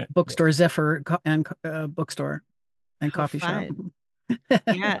Wairika Yeah. bookstore, Zephyr and bookstore and How coffee shop. fun. It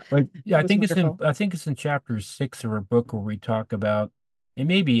Yeah. But yeah, was wonderful. I think it's in chapter 6 of our book where we talk about it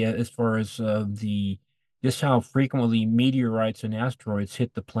may be as far as the just how frequently meteorites and asteroids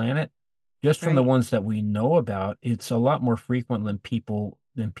hit the planet. Just from the Right. ones that we know about, it's a lot more frequent than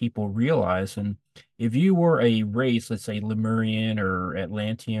people realize. And if you were a race, let's say Lemurian or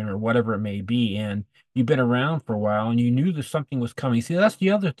Atlantean or whatever it may be, and you've been around for a while and you knew that something was coming. See, that's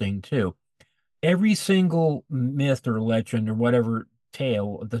the other thing too. Every single myth or legend or whatever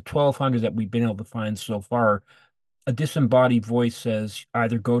tale, the 1,200 that we've been able to find so far, a disembodied voice says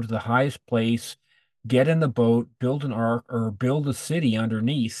either go to the highest place, get in the boat, build an ark, or build a city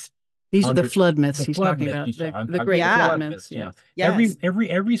underneath. These are the Under flood myths the he's flood talking myth, about, I'm the talking about great the flood Yeah. flood myths. myths. Yeah, Yes. Yes.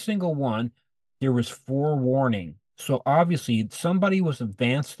 every single one, there was forewarning. So obviously, somebody was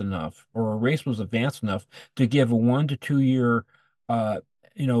advanced enough, or a race was advanced enough to give a 1 to 2 year uh,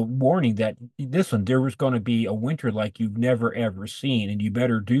 warning that listen, there was going to be a winter like you've never ever seen, and you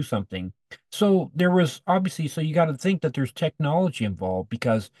better do something. So there was obviously, so you got to think that there's technology involved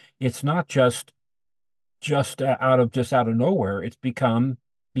because it's not just out of nowhere. It's become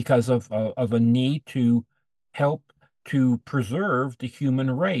because of a need to help to preserve the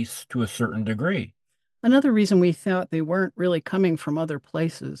human race to a certain degree. Another reason we thought they weren't really coming from other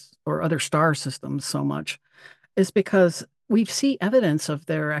places or other star systems so much is because we see evidence of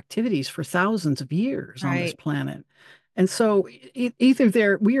their activities for thousands of years on this Right. planet. And so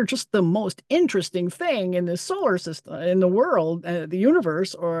either we are just the most interesting thing in the solar system, in the world, the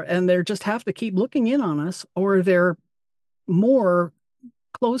universe, and they just have to keep looking in on us, or they're more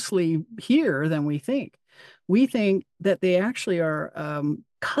closely here than we think. We think that they actually are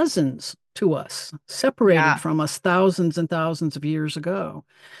cousins to us, separated Yeah. from us thousands and thousands of years ago.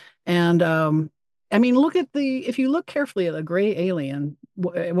 And I mean, if you look carefully at a gray alien,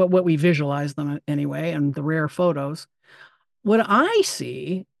 what we visualize them anyway, and the rare photos, what I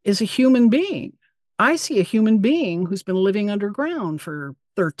see is a human being. I see a human being who's been living underground for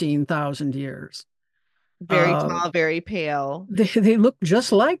 13,000 years. Very tall, very pale. They look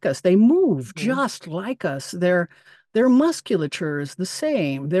just like us. They move Mhm. just like us. Their musculature is the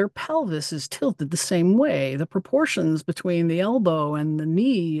same. Their pelvis is tilted the same way. The proportions between the elbow and the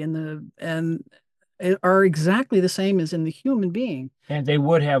knee and are exactly the same as in the human being. And they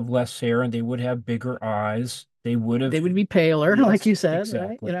would have less hair and they would have bigger eyes. They would be paler, yes, like you said,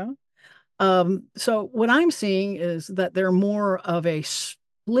 right? exactly. So what I'm seeing is that they're more of a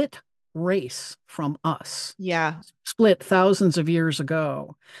split race from us. Yeah. Split thousands of years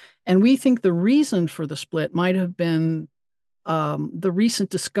ago. And we think the reason for the split might have been the recent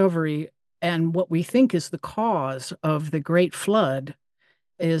discovery, and what we think is the cause of the Great Flood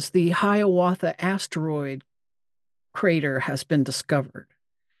is the Hiawatha asteroid crater has been discovered.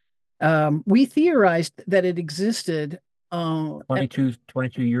 We theorized that it existed 22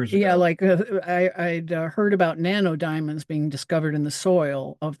 years ago. yeah, like I'd heard about nanodiamonds being discovered in the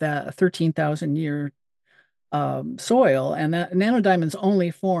soil of that 13,000 year soil, and that nanodiamonds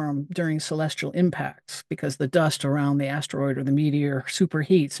only form during celestial impacts because the dust around the asteroid or the meteor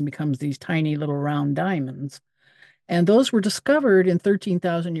superheats and becomes these tiny little round diamonds. And those were discovered in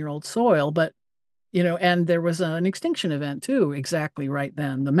 13,000-year-old soil, but and there was an extinction event too, exactly right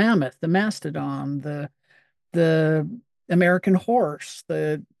then. The mammoth, the mastodon, the American horse,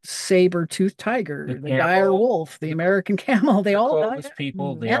 the saber-toothed tiger, the dire wolf, the American camel, they all Clovis died.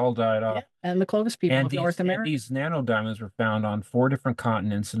 people, they all died off. And the Clovis people And of North America. these nanodiamonds were found on 4 different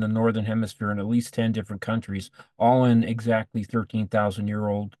continents in the northern hemisphere in at least 10 different countries, all in exactly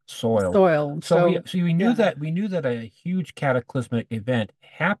 13,000-year-old soil. So we knew that a huge cataclysmic event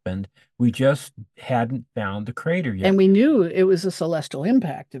happened. We just hadn't found the crater yet. And we knew it was a celestial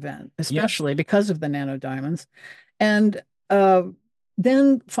impact event, especially because of the nanodiamonds. And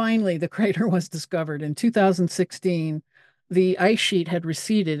then finally, the crater was discovered in 2016. The ice sheet had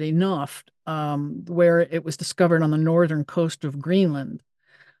receded enough where it was discovered on the northern coast of Greenland.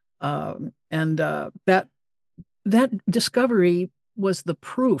 And that discovery was the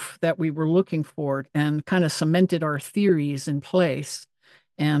proof that we were looking for and kind of cemented our theories in place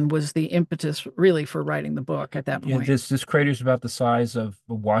and was the impetus really for writing the book at that point. This crater is about the size of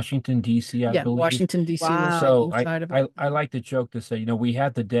Washington, D.C., I believe. Washington, D.C. Wow. So I like to joke to say, we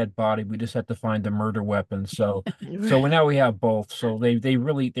had the dead body, we just had to find the murder weapon. So now we have both. So they're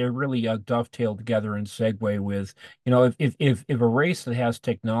really dovetailed together and segue with, if a race that has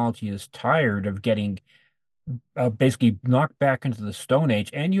technology is tired of getting basically knocked back into the Stone Age,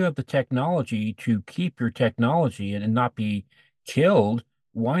 and you have the technology to keep your technology and not be killed,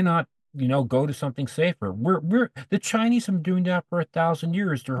 why not, go to something safer? The Chinese have been doing that for 1,000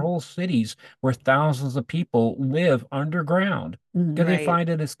 years. Their whole cities where thousands of people live underground because they find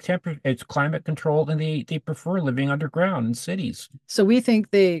it it's climate controlled, and they prefer living underground in cities. So we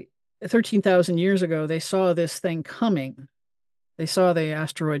think 13,000 years ago, they saw this thing coming. They saw the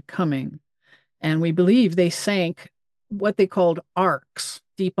asteroid coming. And we believe they sank what they called arcs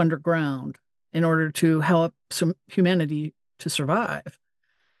deep underground in order to help some humanity to survive.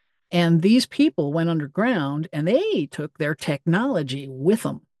 And these people went underground and they took their technology with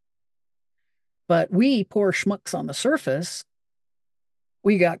them. But we poor schmucks on the surface,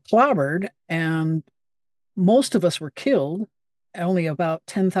 we got clobbered, and most of us were killed. Only about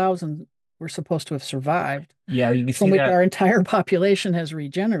 10,000 were supposed to have survived. Yeah, you can see from which that our entire population has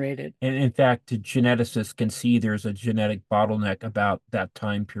regenerated. And in fact, geneticists can see there's a genetic bottleneck about that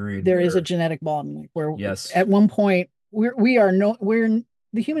time period. There is a genetic bottleneck where yes, at one point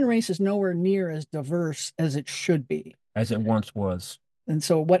the human race is nowhere near as diverse as it should be, as it once was. And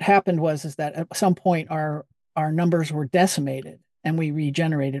so what happened was that at some point our numbers were decimated and we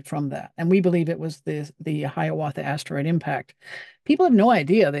regenerated from that. And we believe it was the Hiawatha asteroid impact. People have no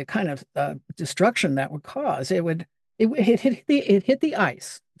idea the kind of destruction that would cause. It hit the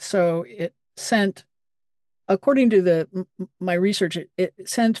ice. So it sent, according to my research, it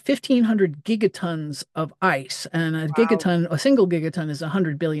sent 1,500 gigatons of ice, and a single gigaton is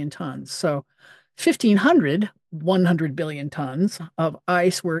 100 billion tons. So 100 billion tons of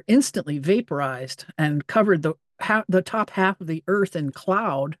ice were instantly vaporized and covered the top half of the Earth in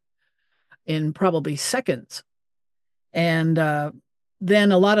cloud in probably seconds. And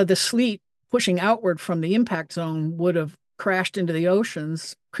then a lot of the sleet pushing outward from the impact zone would have crashed into the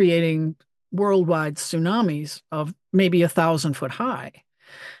oceans, creating worldwide tsunamis of maybe 1,000 foot high.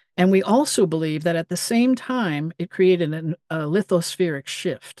 And we also believe that at the same time, it created a lithospheric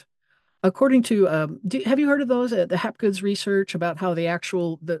shift. according to have you heard of those the Hapgood's research about how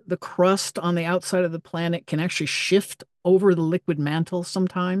the crust on the outside of the planet can actually shift over the liquid mantle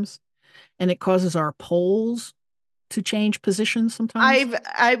sometimes, and it causes our poles to change positions sometimes?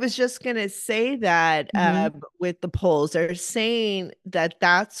 I was just gonna say that with the polls, they're saying that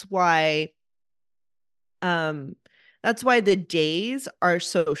um that's why the days are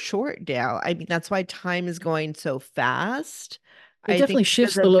so short now. I mean, that's why time is going so fast. It I think definitely because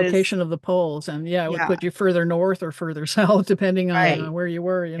shifts the of this, location of the poles, and yeah, it would yeah, put you further north or further south depending on right, where you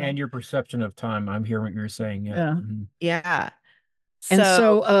were, you know. And your perception of time. I'm hearing what you're saying. Yeah. Yeah. Mhm. yeah. And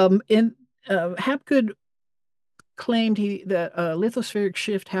So, so in Hapgood claimed that a lithospheric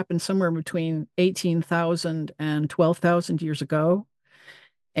shift happened somewhere between 18,000 and 12,000 years ago.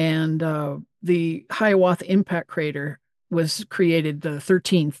 And the Hiawatha impact crater was created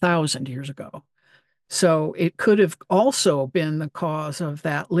 13,000 years ago. So it could have also been the cause of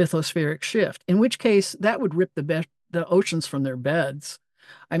that lithospheric shift, in which case that would rip the oceans from their beds.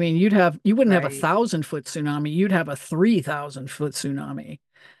 I mean, you wouldn't have a right, 1,000-foot tsunami, you'd have a 3,000-foot tsunami.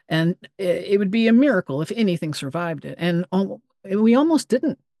 And it would be a miracle if anything survived it. And we almost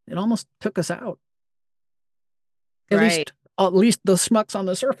didn't. It almost took us out. At right. least at least the schmucks on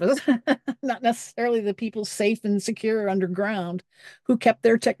the surface, not necessarily the people safe and secure underground who kept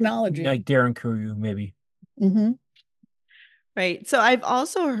their technology. Like Darren Carew, maybe. Mm-hmm. Right. So I've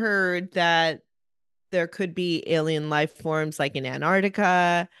also heard that there could be alien life forms like in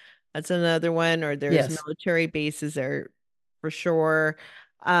Antarctica. That's another one, or there's Yes. military bases there for sure.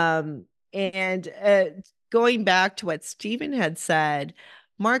 And going back to what Stephen had said,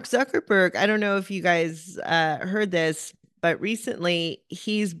 Mark Zuckerberg, I don't know if you guys heard this, but recently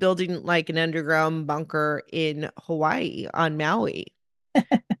he's building like an underground bunker in Hawaii on Maui.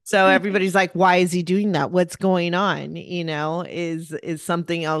 So everybody's like, why is he doing that? What's going on? Is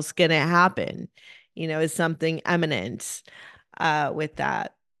something else gonna happen? Is something imminent with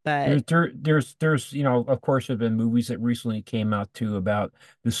that? But There's of course there have been movies that recently came out too about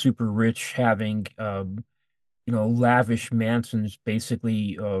the super rich having lavish mansions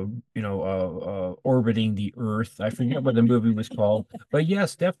basically orbiting the earth. I forget what the movie was called, but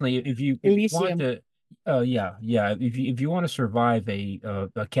yes, definitely if you want Elysium. to yeah, if you want to survive a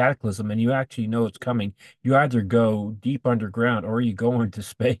cataclysm and you actually know it's coming, you either go deep underground or you go into Or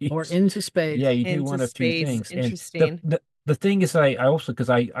space. into Yeah, space. you do into one of two space, things. And interesting. the thing is, I also, because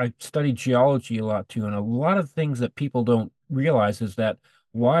I studied geology a lot too, and a lot of things that people don't realize is that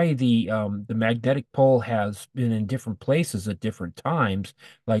why the magnetic pole has been in different places at different times,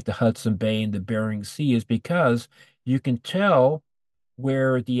 like the Hudson Bay and the Bering Sea, is because you can tell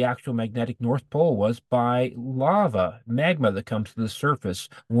where the actual magnetic North Pole was by lava, magma that comes to the surface.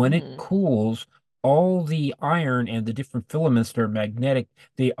 When it Mhm. cools, all the iron and the different filaments that are magnetic,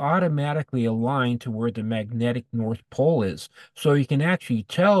 they automatically align to where the magnetic North Pole is. So you can actually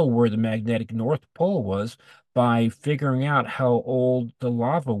tell where the magnetic North Pole was by figuring out how old the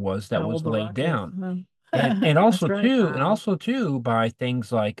lava was that How old was the laid rock is. down. And That's right. Wow. also too by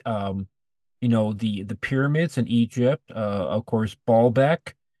things like the pyramids in Egypt, of course,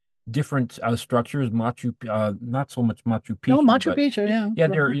 Baalbek, different structures, not so much Machu No, Picchu, Machu but Picchu, yeah,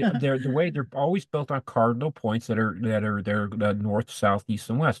 yeah. they're the way they're always built on cardinal points they're north, south, east,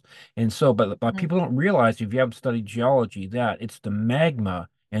 and west. And so, but Mhm. people don't realize if you haven't studied geology that it's the magma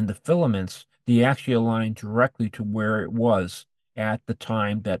and the filaments they actually align directly to where it was at the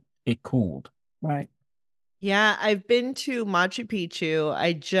time that it cooled. Right. Yeah, I've been to Machu Picchu.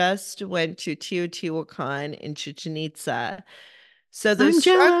 I just went to Teotihuacan in Chichen Itza. So those I'm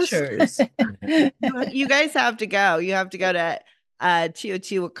jealous. structures, you guys have to go. You have to go to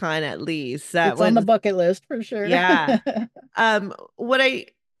Teotihuacan at least. That It's on the was, bucket list for sure. yeah. What I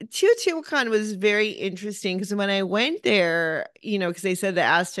Teotihuacan was very interesting because when I went there, because they said the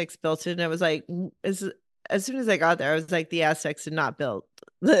Aztecs built it, and I was like, as soon as I got there, I was like, the Aztecs did not build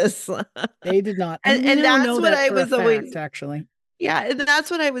this. They did not. and And we and now that's know what that I for a was always fact, actually. yeah, and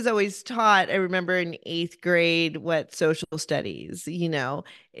that's what I was always taught. I remember in eighth grade, what social studies,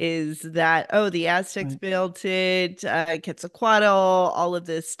 is that, oh, the Aztecs Right. built it, Quetzalcoatl, all of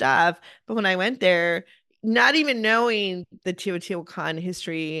this stuff. But when I went there, not even knowing the Teotihuacan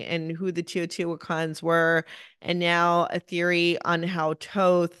history and who the Teotihuacans were, and now a theory on how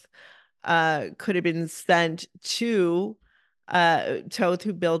Thoth could have been sent to Thoth,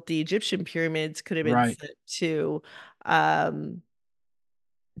 who built the Egyptian pyramids, could have been Right. sent um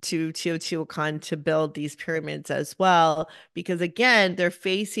to Teotihuacan to build these pyramids as well, because again, they're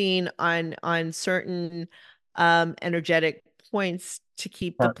facing on certain energetic points to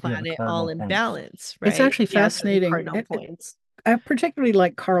keep the Yeah, the planet all cardinal in points. balance, It's right? actually Yeah, certain fascinating. cardinal points. I particularly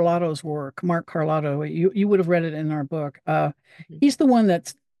like Carlotto's work, Mark Carlotto. You would have read it in our book. Mhm. He's the one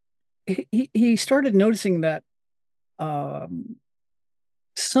he started noticing that um,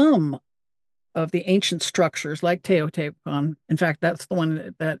 some of the ancient structures, like Teotihuacan, in fact, that's the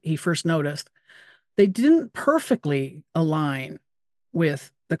one that he first noticed, they didn't perfectly align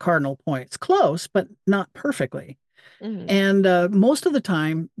with the cardinal points. Close, but not perfectly. Mhm. And most of the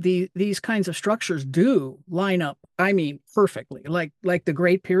time, these kinds of structures do line up. I mean, perfectly, like the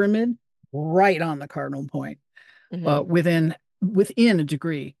Great Pyramid, right on the cardinal point, Mhm. within a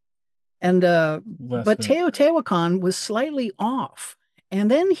degree. And Less but than Teotihuacan was slightly off. And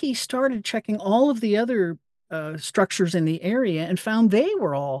then he started checking all of the other structures in the area and found they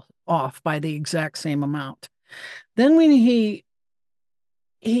were all off by the exact same amount. Then when he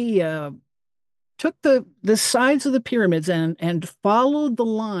took the sides of the pyramids and followed the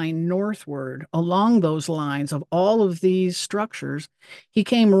line northward along those lines of all of these structures, he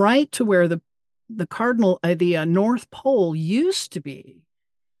came right to where the cardinal the North Pole used to be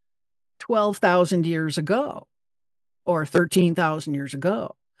 12,000 years ago or 13,000 years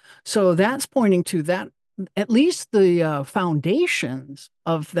ago. So that's pointing to that, at least the foundations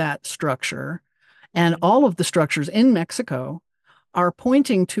of that structure and Mhm. all of the structures in Mexico are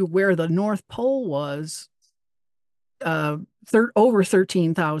pointing to where the North Pole was over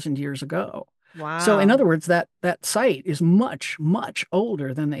 13,000 years ago. So, in other Wow. words, that site is much, much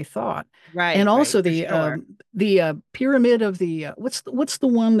older than they thought. And Right, right, also for sure. the pyramid of the what's the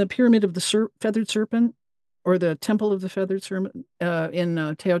one, the pyramid of the feathered serpent, or the temple of the feathered serpent in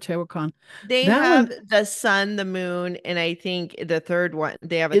Teotihuacan. They That have one the sun, the moon, and I think the third one.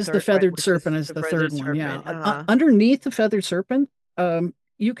 They have a is the third one, feathered which is serpent, is the the further third one. Yeah, serpent. Uh-huh. underneath the feathered serpent,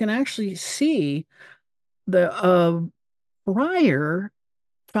 you can actually see the prior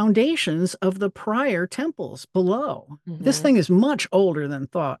foundations of the prior temples below. This Mhm. thing is much older than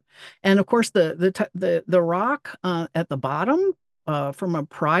thought, and of course the rock at the bottom from a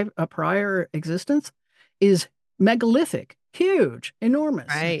prior existence is megalithic, huge, enormous.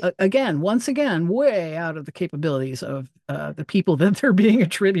 Right. Again, once again, way out of the capabilities of the people that they're being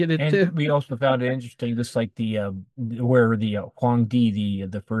attributed And to. we also found it interesting, just like the where the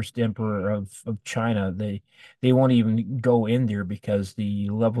Huangdi, the first emperor of China, they won't even go in there because the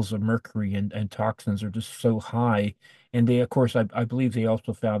levels of mercury and toxins are just so high. And they, of course, I believe they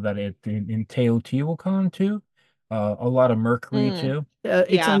also found that in Teotihuacan too, a lot of mercury Mm. too. Yeah, they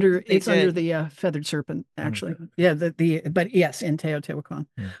It's under did. the feathered serpent, Under actually. the- Yeah, the but yes, in Teotihuacan,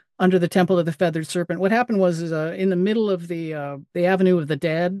 yeah. under the temple of the feathered serpent. What happened was is, in the middle of the Avenue of the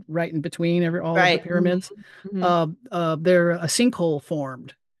Dead, right in between all of the Right. Mhm. pyramids, Mhm. there a sinkhole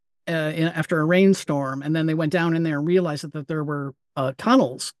formed after a rainstorm, and then they went down in there and realized that there were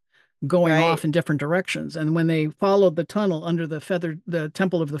tunnels going Right. off in different directions. And when they followed the tunnel under the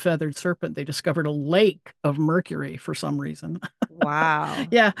temple of the feathered serpent, they discovered a lake of mercury for some reason. Wow.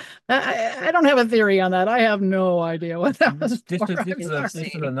 Yeah, I don't have a theory on that. I have no idea what that was This for. is I'm this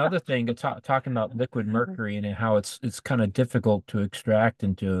is sorry. another thing talking about liquid mercury and how it's kind of difficult to extract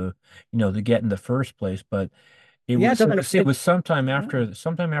and to get in the first place. But it Yeah, it was it doesn't. was it was Yeah. sometime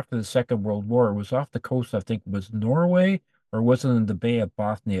after the Second World War. It was off the coast, I think it was Norway, or was it in the Bay of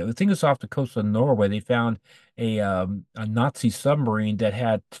Bothnia? I think it's off the coast of Norway. They found a Nazi submarine that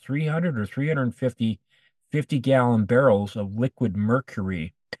had 300 or 350 50-gallon barrels of liquid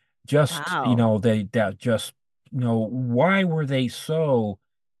mercury. Just, Wow. they that just, why were they so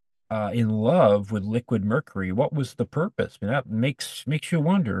in love with liquid mercury? What was the purpose? I mean, that makes you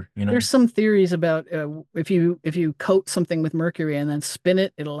wonder. There's some theories about if you coat something with mercury and then spin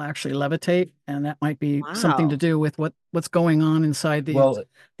it, it'll actually levitate, and that might be something to Wow. do with what's going on inside Well,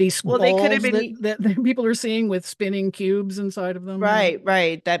 these Well, they could have balls that, been that people are seeing with spinning cubes inside of them. right,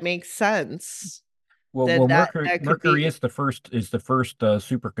 right. That makes sense. well, Then that mercury that could mercury be. is the first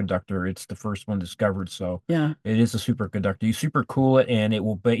superconductor. It's the first one discovered, so Yeah. it is a superconductor. You supercool it, and it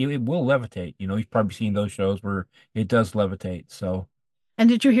will levitate. You've probably seen those shows where it does levitate. So And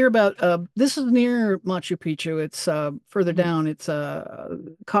did you hear about this is near Machu Picchu. It's further Mhm. down. It's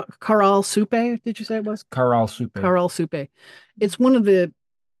Caral Supe, did you say it was? Caral Supe. Caral Supe. It's one of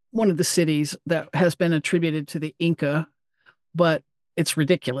the cities that has been attributed to the Inca, but it's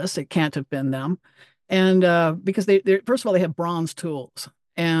ridiculous. It can't have been them. And because they first of all, they have bronze tools.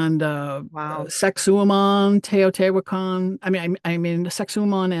 And Wow. Sacsayhuaman, Teotihuacan, I mean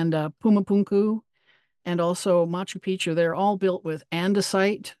Sacsayhuaman and Pumapunku, and also Machu Picchu, they're all built with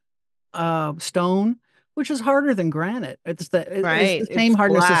andesite stone, which is harder than granite. It's Right. the same It's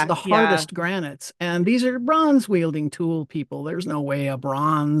hardness as black. the Yeah. hardest granites. And these are bronze wielding tool people. There's no way a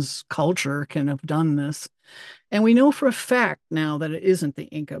bronze culture can have done this. And we know for a fact now that it isn't the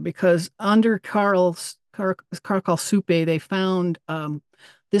Inca, because under Carl Calsupe, they found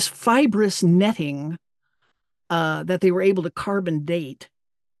this fibrous netting that they were able to carbon date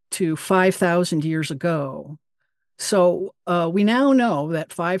to 5,000 years ago. So we now know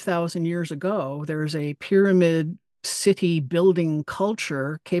that 5,000 years ago, there's a pyramid city building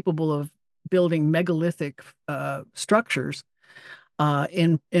culture capable of building megalithic structures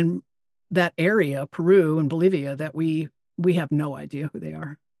in that area, Peru and Bolivia, that we have no idea who they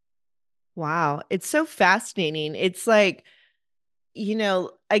are. Wow. It's so fascinating. It's like,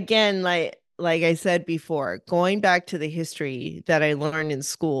 again, like I said before, going back to the history that I learned in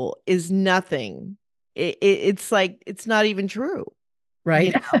school is nothing. It's like it's not even true,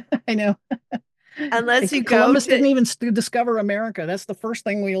 Right. I know. Unless you Columbus go didn't even discover America. That's the first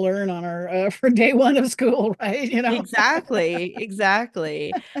thing we learn on our for day one of school, right? Exactly.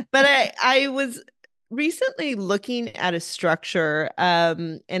 But I was recently looking at a structure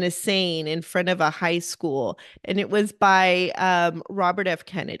and a saying in front of a high school, and it was by Robert F.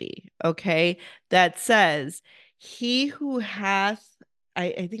 Kennedy, okay, that says, he who hath,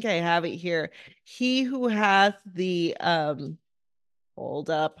 I think I have it here, he who hath the hold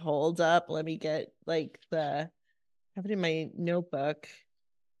up, let me get like I have it in my notebook,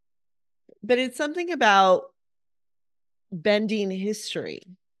 but it's something about bending history,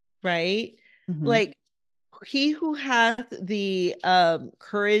 right? Mm-hmm. Like, he who hath the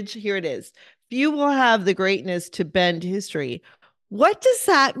courage, here it is, few will have the greatness to bend history. What does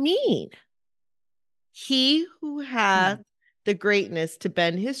that mean? He who hath the greatness to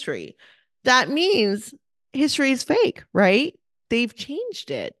bend history. That means history is fake, right? They've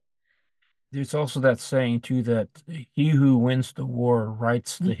changed it. There's also that saying too that he who wins the war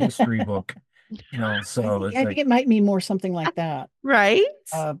writes the history book. So I think it might mean more something like that. Right?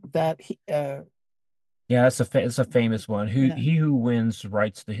 Yeah, it's a famous one. He who wins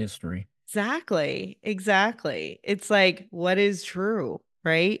writes the history. Exactly. It's like, what is true,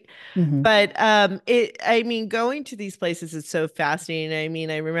 right? Mm-hmm. But going to these places is so fascinating. I mean,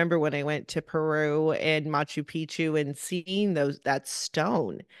 I remember when I went to Peru and Machu Picchu and seeing that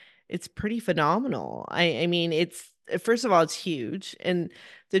stone. It's pretty phenomenal. I mean, it's, first of all, it's huge. And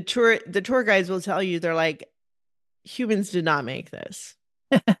the tour guides will tell you, they're like, humans did not make this.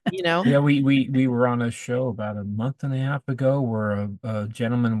 Yeah, we were on a show about a month and a half ago where a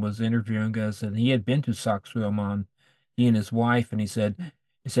gentleman was interviewing us, and he had been to Sacsayhuaman, he and his wife, and he says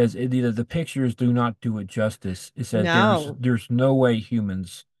the pictures do not do it justice. It said No. there's no way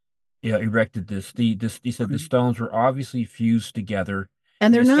humans erected this. He said the stones were obviously fused together.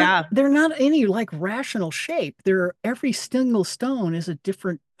 And they're not any like rational shape. Every single stone is a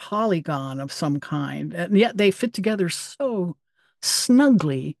different polygon of some kind, and yet they fit together so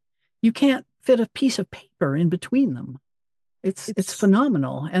snugly. You can't fit a piece of paper in between them. It's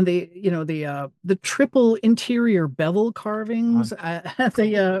phenomenal. And the triple interior bevel carvings at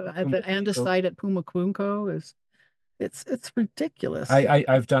the andesite at Pumapunco it's ridiculous.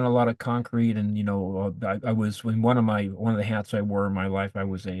 I've done a lot of concrete, and I was, when one of the hats I wore in my life, I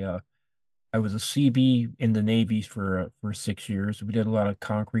was a CB in the Navy for 6 years. We did a lot of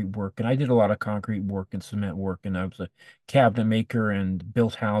concrete work, and I did a lot of concrete work and cement work, and I was a cabinet maker and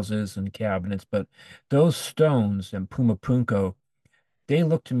built houses and cabinets. But those stones in Pumapunco, they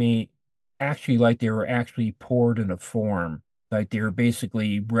looked to me actually like they were actually poured in a form. Like they were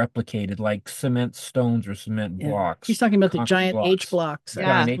basically replicated like cement stones or cement blocks. He's talking about the giant H blocks.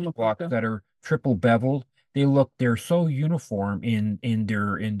 Giant H blocks that are triple beveled. They're so uniform in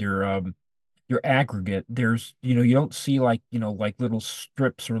their aggregate. There's, you don't see like little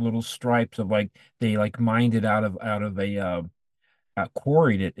strips or little stripes of like they like mined it out of a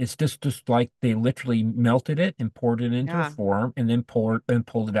quarried it. It's just like they literally melted it and poured it into a form and then pulled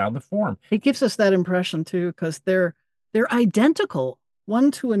it out of the form. It gives us that impression too, because they're identical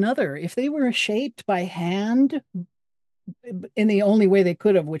one to another. If they were shaped by hand in the only way they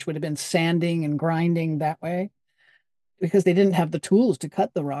could have, which would have been sanding and grinding that way, because they didn't have the tools to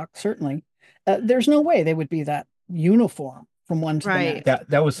cut the rock, certainly, there's no way they would be that uniform from one to the next.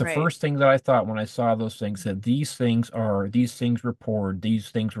 That was the first thing that I thought when I saw those things, that these things were poured, these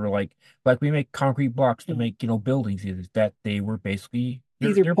things were like we make concrete blocks to make buildings, that they were basically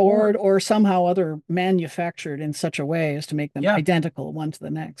either poured or somehow other manufactured in such a way as to make them identical one to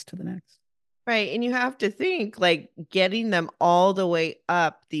the next. Right. And you have to think, like, getting them all the way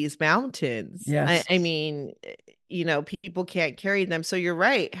up these mountains. Yes. I mean, people can't carry them. So you're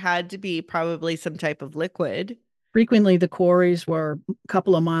right, had to be probably some type of liquid. Frequently, the quarries were a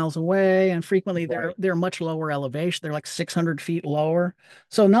couple of miles away, and frequently Right. they're much lower elevation. They're like 600 feet lower.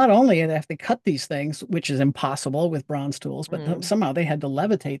 So not only have they cut these things, which is impossible with bronze tools, but Mm, somehow they had to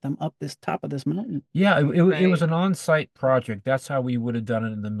levitate them up this top of this mountain. Yeah, it was right. an on-site project. That's how we would have done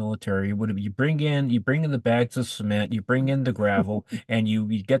it in the military. You bring in the bags of cement, you bring in the gravel, and you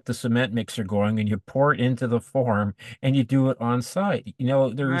get the cement mixer going, and you pour it into the form, and you do it on site.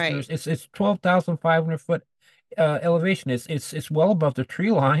 Right. It's 12,500 foot elevation. It's well above the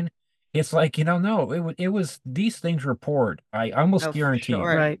tree line. It's like, no, it was these things were poured. I almost Oh, for guarantee.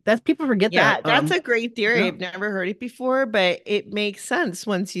 sure. Right. That's people forget that. Yeah, that's a great theory. Yeah, I've never heard it before, but it makes sense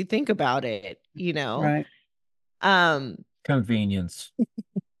once you think about it. right. Um, Convenience.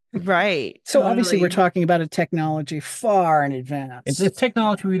 right, So obviously we're totally. talking about a technology far in It's advance.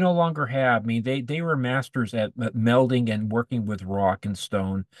 technology we no longer have. I mean, they were masters at melding and working with rock and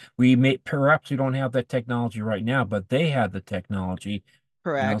stone. Perhaps we don't have that technology right now, but they had the technology,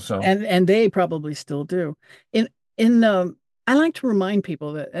 Correct. so And they probably still do. In I like to remind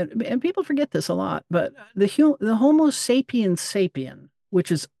people that, and people forget this a lot, but the Homo sapiens sapien,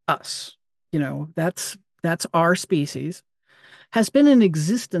 which is us, that's our species, has been in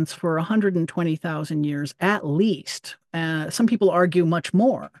existence for 120,000 years at least. Some people argue much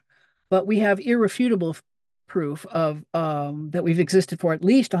more, but we have irrefutable proof of that we've existed for at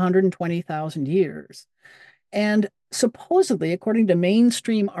least 120,000 years. And supposedly, according to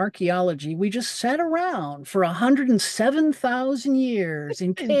mainstream archaeology, we just sat around for 107,000 years in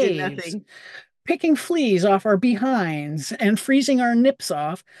And did caves, nothing. picking fleas off our behinds and freezing our nips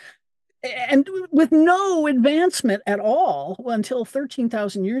off, and with no advancement at all until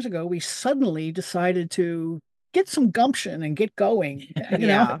 13,000 years ago, we suddenly decided to get some gumption and get going.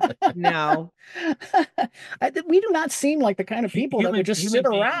 Yeah. No. We do not seem like the kind of people that would just human sit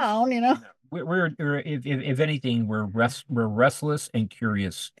beings. around. No, if anything, we're restless and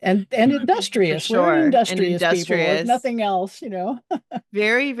curious. And Human For industrious. We're sure. And industrious people, if industrious. nothing else.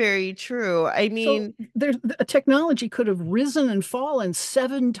 Very, very true. I So mean, there's a technology could have risen and fallen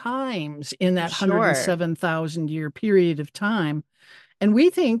 7 times in for that sure. 107,000 year period of time. And we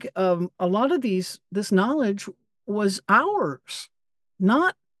think a lot of this knowledge was ours,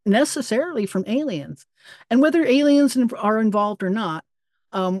 not necessarily from aliens. And whether aliens are involved or not,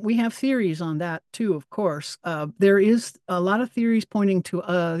 we have theories on that too, of course. There is a lot of theories pointing to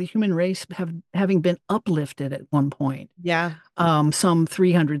the human race having been uplifted at one point, Yeah. some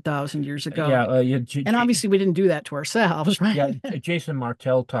 300,000 years ago. Yeah, And obviously, we didn't do that to ourselves, yeah. right? Jason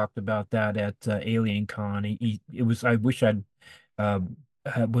Martell talked about that at Alien Con. It was. I wish I'd um,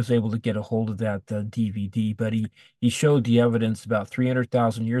 was able to get a hold of that DVD, but he showed the evidence about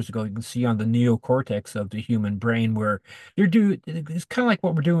 300,000 years ago. You can see on the neocortex of the human brain where it's kind of like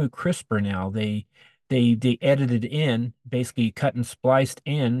what we're doing with CRISPR now. They edited in, basically cut and spliced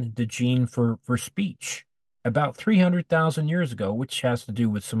in the gene for speech about 300,000 years ago, which has to do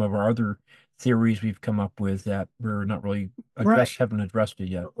with some of our other theories we've come up with that we're not really Right. haven't addressed it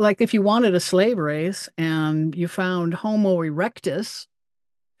yet. Like if you wanted a slave race and you found Homo erectus,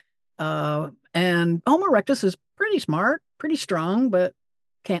 and Homo erectus is pretty smart, pretty strong, but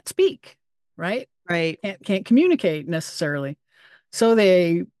can't speak, right? Right. Can't communicate necessarily. So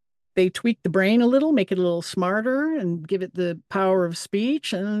they tweak the brain a little, make it a little smarter, and give it the power of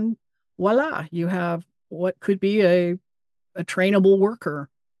speech, and voila, you have what could be a trainable worker.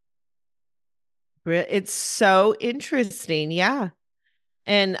 It's so interesting. Yeah.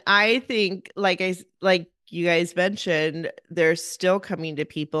 And I think, like you guys mentioned, they're still coming to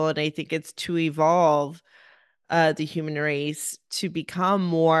people, and I think it's to evolve the human race to become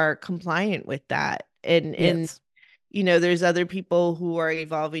more compliant with that. And Yes. there's other people who are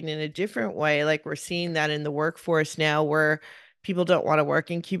evolving in a different way. Like we're seeing that in the workforce now, where people don't want to work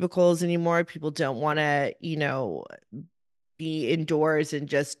in cubicles anymore. People don't want to, be indoors and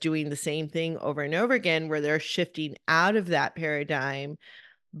just doing the same thing over and over again, where they're shifting out of that paradigm.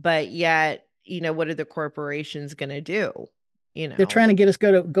 But yet, what are the corporations going to do? They're trying to get us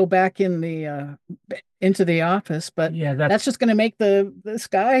go back into the office, but Yeah, that's just going to make the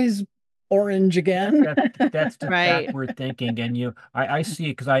skies orange again. that's just Right. backward thinking, and I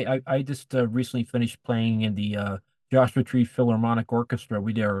see it because I just recently finished playing in the Joshua Tree Philharmonic Orchestra.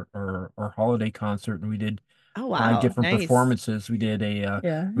 We did our holiday concert, and we did Oh, five wow. different Nice. performances.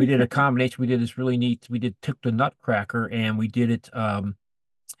 Yeah. We did a combination. We did this really neat. We took the Nutcracker and we did it.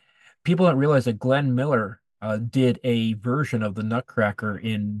 People don't realize that Glenn Miller did a version of the Nutcracker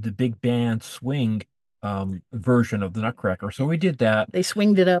in the big band Swing version of the Nutcracker. So we did that. They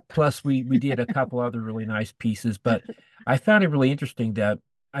swinged it up. Plus, we did a couple other really nice pieces. But I found it really interesting that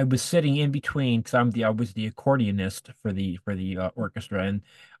I was sitting in between because I was the accordionist for the orchestra, and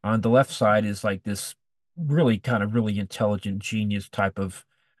on the left side is like this really intelligent genius type of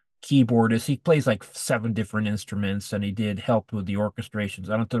keyboardist. He plays like 7 different instruments, and he did help with the orchestrations.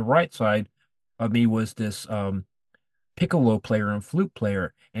 And to the right side of me was this piccolo player and flute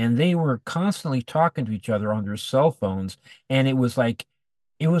player, and they were constantly talking to each other on their cell phones, and it was like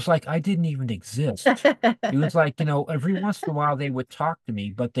I didn't even exist. It was like, every once in a while they would talk to me,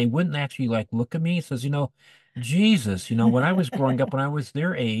 but they wouldn't actually like look at me. It says, Jesus, when I was growing up, when I was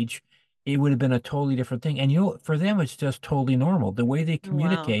their age, it would have been a totally different thing. And for them, it's just totally normal. The way they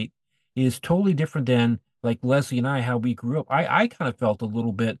communicate is totally different than like Leslie and I, how we grew up. I kind of felt a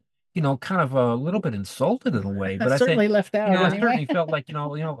little bit, kind of a little bit insulted in a way, but I certainly said, left out. I Anyway. certainly felt like,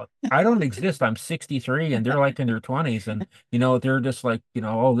 I don't exist. I'm 63 and they're like in their 20s, and they're just like,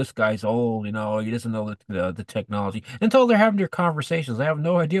 oh, this guy's old, he doesn't know the technology. Until they're having their conversations, I have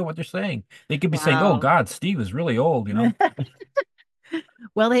no idea what they're saying. They could be saying, oh God, Steve is really old,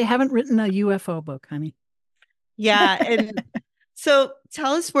 Well, they haven't written a UFO book, honey. Yeah. And so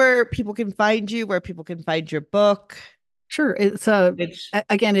tell us where people can find you, where people can find your book. Sure. It's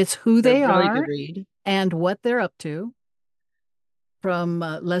again, it's who they really are good read. and what they're up to, from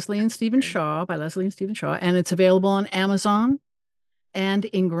Leslie and Stephen Shaw, by Leslie and Stephen Shaw, and it's available on Amazon and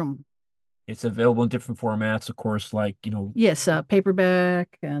Ingram. It's available in different formats, of course, like Yes,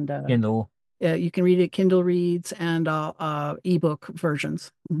 paperback and Kindle. You can read it Kindle reads and ebook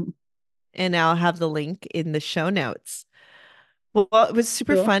versions. Mm-hmm. And I'll have the link in the show notes. Well, it was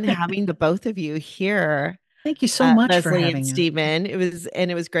super fun having the both of you here. Thank you so much, Leslie for having and us. Stephen.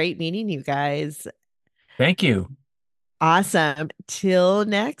 It was great meeting you guys. Thank you. Awesome. Till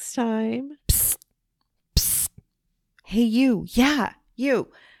next time. Psst, psst. Hey, you. Yeah,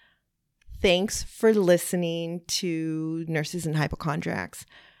 you. Thanks for listening to Nurses and Hypochondriacs.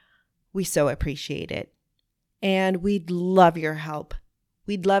 We so appreciate it. And we'd love your help.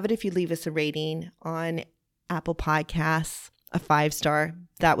 We'd love it if you leave us a rating on Apple Podcasts, a 5-star.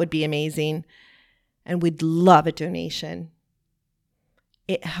 That would be amazing. And we'd love a donation.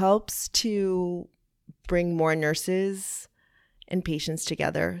 It helps to bring more nurses and patients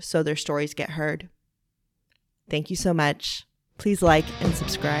together so their stories get heard. Thank you so much. Please like and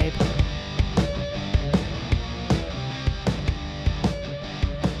subscribe.